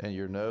and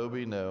your no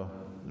be no.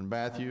 In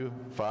Matthew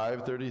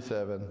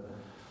 5:37,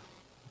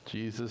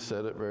 Jesus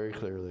said it very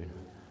clearly.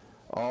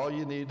 All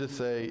you need to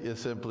say is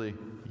simply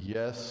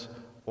yes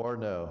or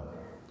no.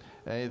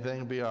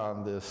 Anything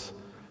beyond this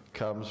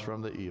comes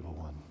from the evil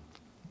one.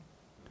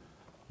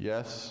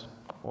 Yes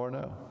or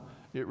no.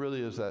 It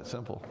really is that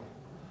simple.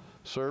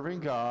 Serving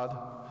God,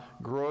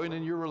 growing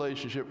in your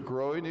relationship,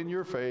 growing in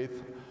your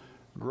faith,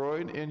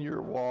 growing in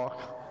your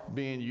walk,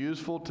 being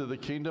useful to the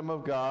kingdom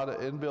of God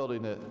and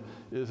building it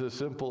is as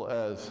simple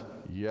as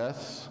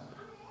yes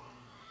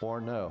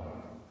or no.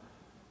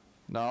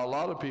 Now, a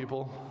lot of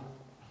people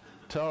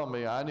tell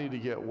me I need to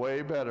get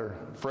way better.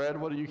 Fred,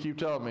 what do you keep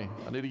telling me?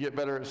 I need to get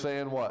better at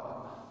saying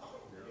what?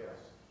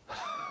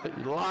 Yes.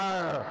 You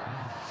liar.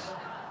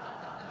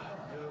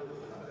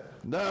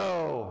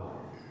 No.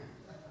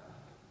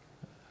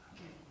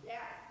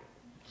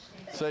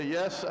 Say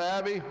yes,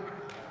 Abby.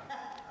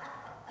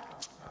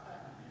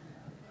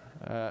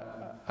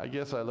 I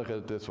guess I look at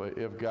it this way.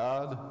 If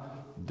God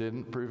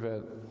didn't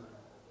prevent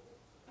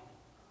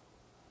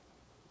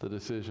the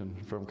decision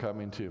from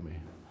coming to me,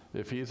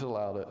 if He's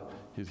allowed it,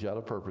 He's got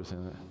a purpose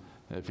in it.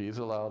 And if He's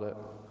allowed it,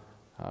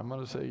 I'm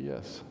going to say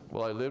yes.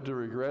 Will I live to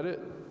regret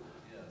it?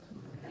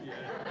 Yes.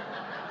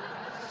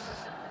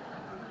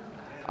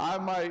 I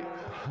might,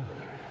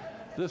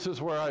 this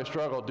is where I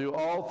struggle, do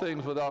all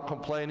things without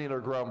complaining or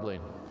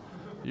grumbling.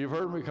 You've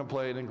heard me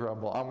complain and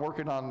grumble. I'm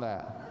working on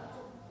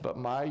that. But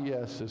my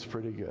yes is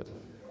pretty good.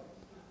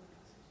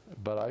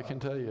 But I can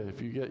tell you,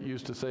 if you get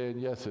used to saying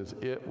yeses,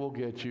 it will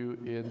get you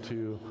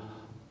into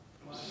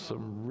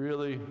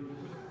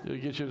it'll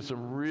get you to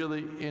some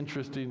really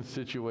interesting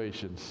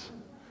situations.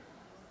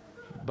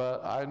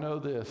 But I know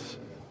this,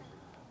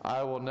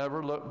 I will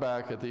never look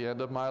back at the end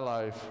of my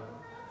life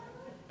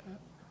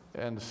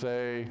and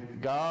say,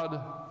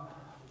 God,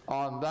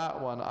 on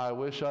that one, I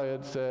wish I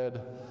had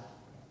said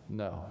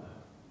no.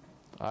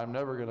 I'm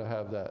never going to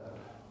have that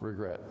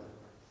regret.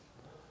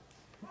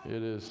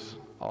 It is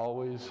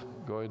always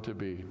going to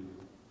be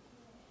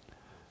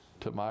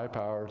to my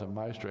power, to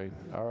my strength.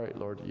 All right,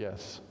 Lord,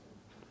 yes.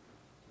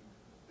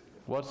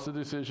 What's the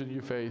decision you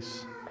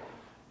face,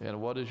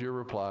 and what is your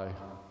reply?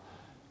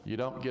 You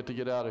don't get to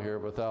get out of here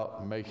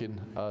without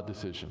making a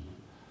decision.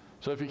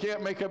 So if you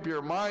can't make up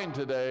your mind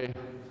today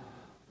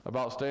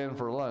about staying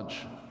for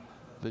lunch,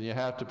 then you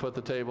have to put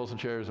the tables and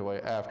chairs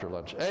away after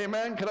lunch.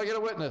 Amen? Can I get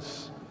a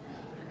witness?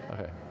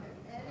 Okay.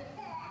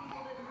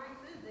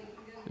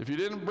 If you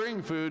didn't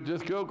bring food,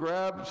 just go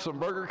grab some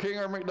Burger King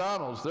or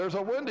McDonald's. There's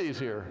a Wendy's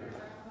here.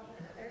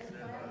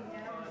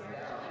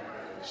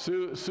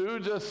 Sue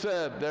just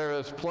said there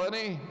is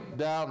plenty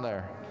down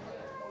there.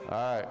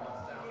 All right.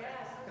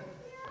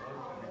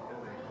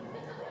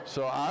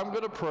 So I'm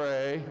going to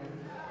pray,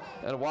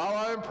 and while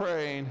I'm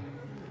praying,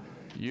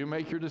 you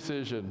make your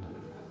decision.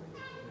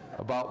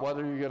 about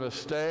whether you're going to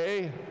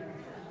stay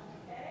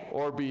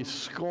or be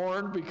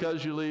scorned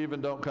because you leave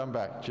and don't come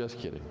back. Just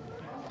kidding.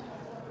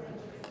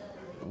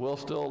 We'll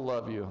still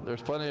love you.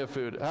 There's plenty of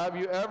food. Have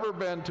you ever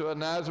been to a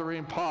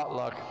Nazarene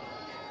potluck?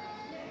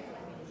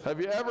 Have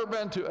you ever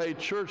been to a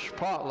church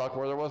potluck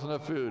where there wasn't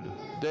enough food?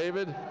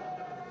 David?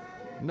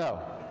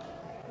 No.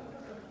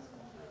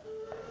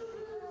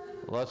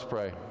 Let's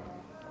pray.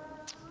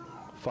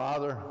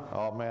 Father,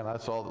 oh man, I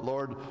saw the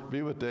Lord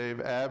be with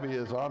Dave. Abby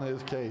is on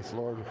his case,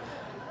 Lord.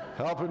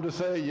 Help him to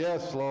say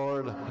yes,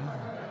 Lord.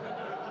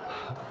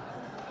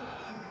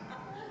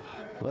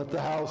 Let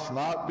the house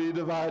not be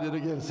divided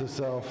against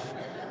itself.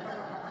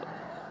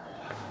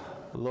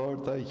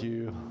 Lord, thank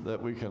you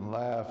that we can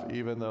laugh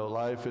even though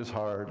life is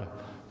hard.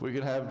 We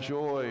can have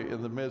joy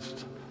in the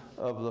midst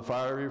of the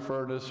fiery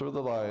furnace or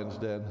the lion's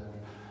den.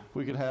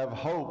 We can have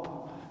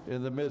hope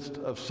in the midst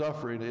of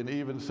suffering and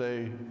even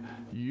say,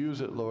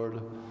 use it,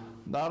 Lord,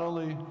 not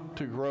only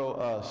to grow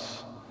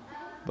us,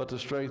 but to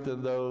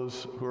strengthen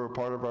those who are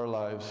part of our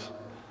lives.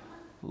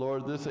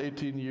 Lord, this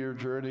 18-year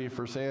journey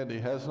for Sandy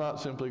has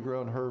not simply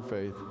grown her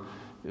faith.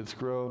 It's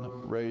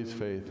grown Ray's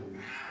faith,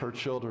 her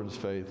children's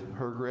faith,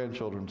 her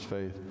grandchildren's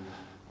faith.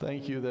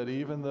 Thank you that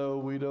even though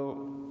we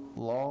don't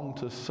long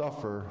to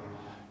suffer,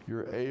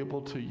 you're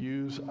able to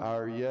use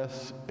our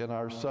yes and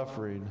our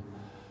suffering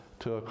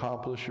to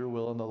accomplish your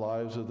will in the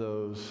lives of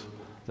those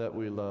that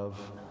we love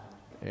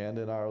and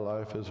in our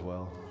life as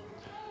well.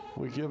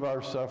 We give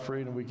our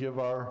suffering, we give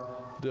our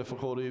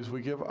difficulties,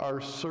 we give our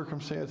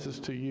circumstances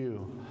to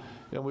you.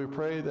 And we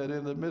pray that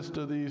in the midst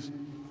of these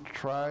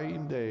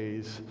trying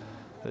days,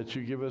 that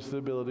you give us the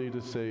ability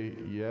to say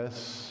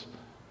yes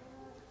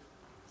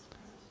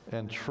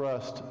and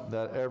trust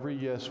that every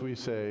yes we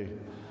say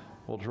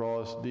will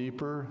draw us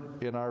deeper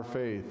in our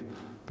faith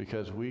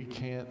because we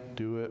can't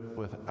do it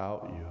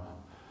without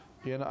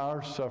you. In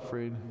our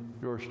suffering,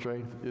 your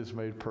strength is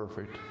made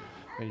perfect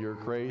and your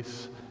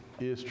grace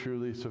is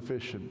truly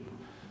sufficient.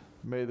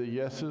 May the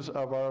yeses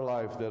of our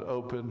life that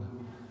open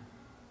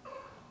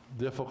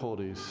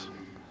difficulties.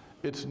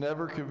 It's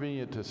never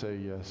convenient to say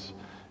yes.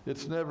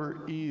 It's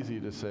never easy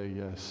to say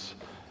yes,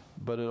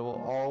 but it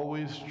will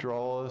always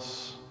draw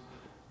us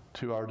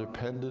to our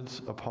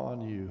dependence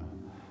upon you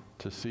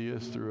to see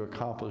us through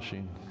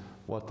accomplishing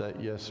what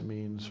that yes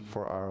means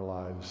for our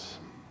lives.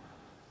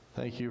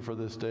 Thank you for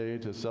this day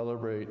to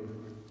celebrate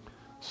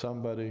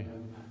somebody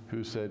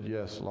who said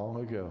yes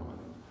long ago.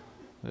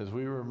 As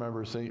we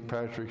remember St.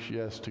 Patrick's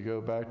yes to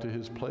go back to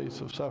his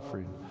place of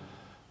suffering,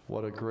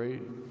 what a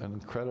great and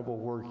incredible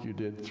work you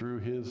did through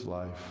his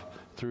life,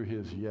 through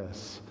his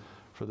yes,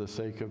 for the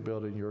sake of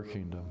building your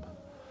kingdom.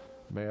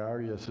 May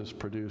our yeses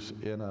produce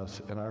in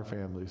us, in our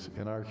families,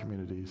 in our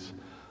communities,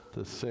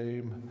 the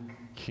same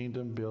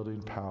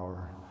kingdom-building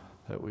power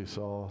that we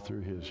saw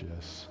through his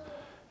yes.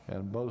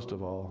 And most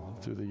of all,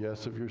 through the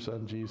yes of your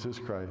Son, Jesus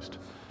Christ,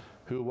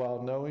 who,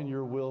 while knowing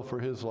your will for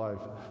his life,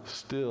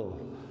 still,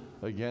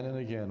 again and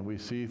again, we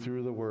see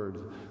through the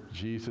word,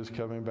 Jesus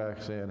coming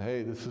back saying,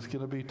 hey, this is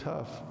going to be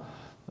tough.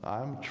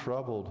 I'm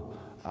troubled.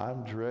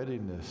 I'm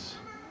dreading this.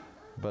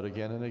 But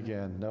again and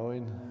again,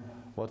 knowing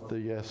what the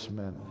yes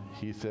meant,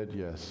 he said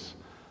yes,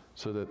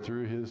 so that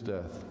through his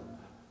death,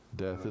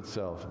 death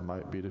itself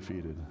might be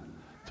defeated.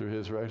 Through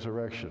his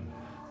resurrection,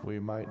 we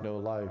might know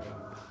life,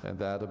 and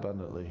that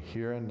abundantly,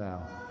 here and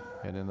now,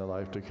 and in the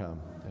life to come.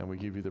 And we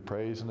give you the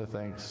praise and the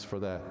thanks for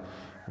that.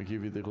 We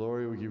give you the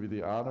glory, we give you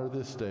the honor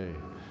this day,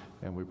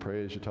 and we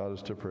pray as you taught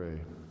us to pray.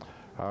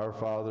 Our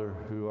Father,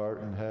 who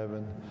art in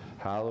heaven,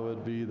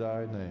 hallowed be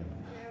thy name.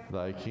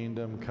 Thy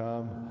kingdom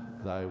come,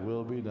 thy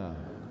will be done,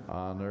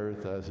 on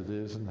earth as it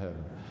is in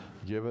heaven.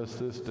 Give us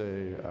this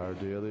day our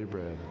daily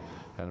bread,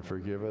 and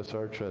forgive us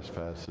our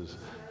trespasses,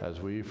 as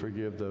we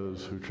forgive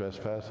those who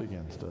trespass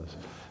against us.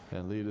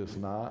 And lead us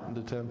not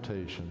into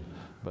temptation,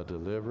 but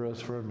deliver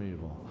us from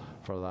evil.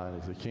 For thine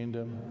is the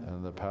kingdom,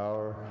 and the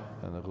power,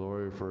 and the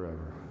glory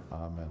forever.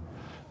 Amen.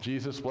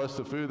 Jesus, bless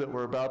the food that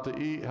we're about to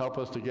eat. Help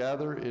us to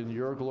gather in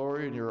your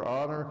glory and your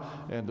honor,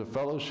 and to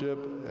fellowship,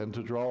 and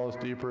to draw us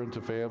deeper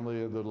into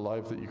family and the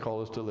life that you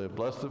call us to live.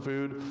 Bless the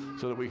food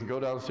so that we can go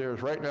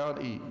downstairs right now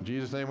and eat. In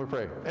Jesus' name we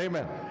pray.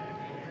 Amen.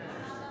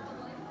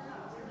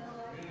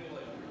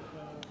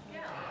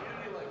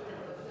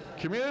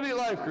 Community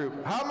life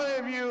group. How many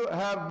of you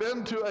have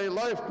been to a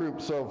life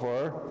group so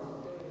far?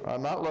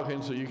 I'm not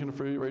looking, so you can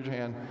raise your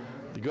hand.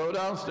 Go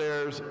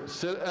downstairs,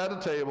 sit at a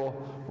table.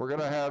 We're going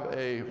to have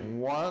a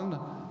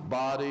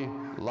one-body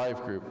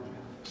life group.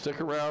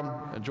 Stick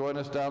around and join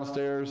us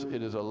downstairs.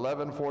 It is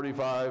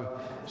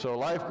 11:45, so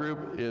life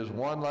group is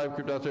one life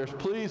group downstairs.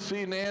 Please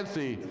see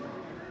Nancy.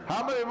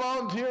 How many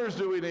volunteers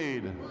do we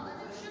need?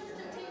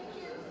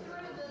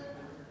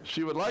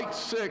 She would like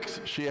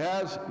 6. She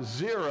has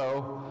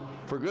 0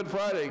 for Good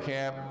Friday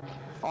camp.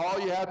 All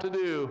you have to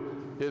do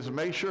is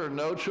make sure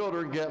no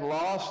children get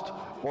lost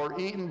or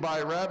eaten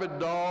by rabid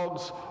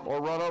dogs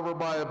or run over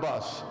by a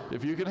bus.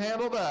 If you can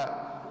handle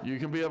that, you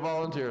can be a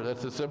volunteer.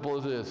 That's as simple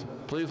as it is.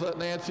 Please let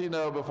Nancy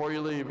know before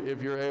you leave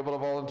if you're able to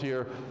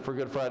volunteer for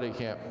Good Friday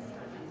camp.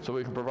 so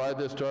we can provide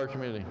this to our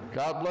community.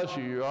 God bless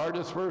you. You are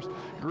dispersed.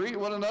 Greet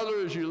one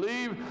another as you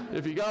leave.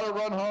 If you got to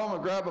run home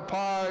and grab a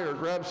pie or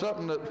grab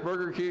something at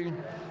Burger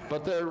King,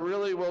 but there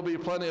really will be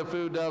plenty of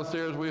food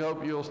downstairs. We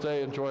hope you'll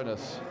stay and join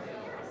us.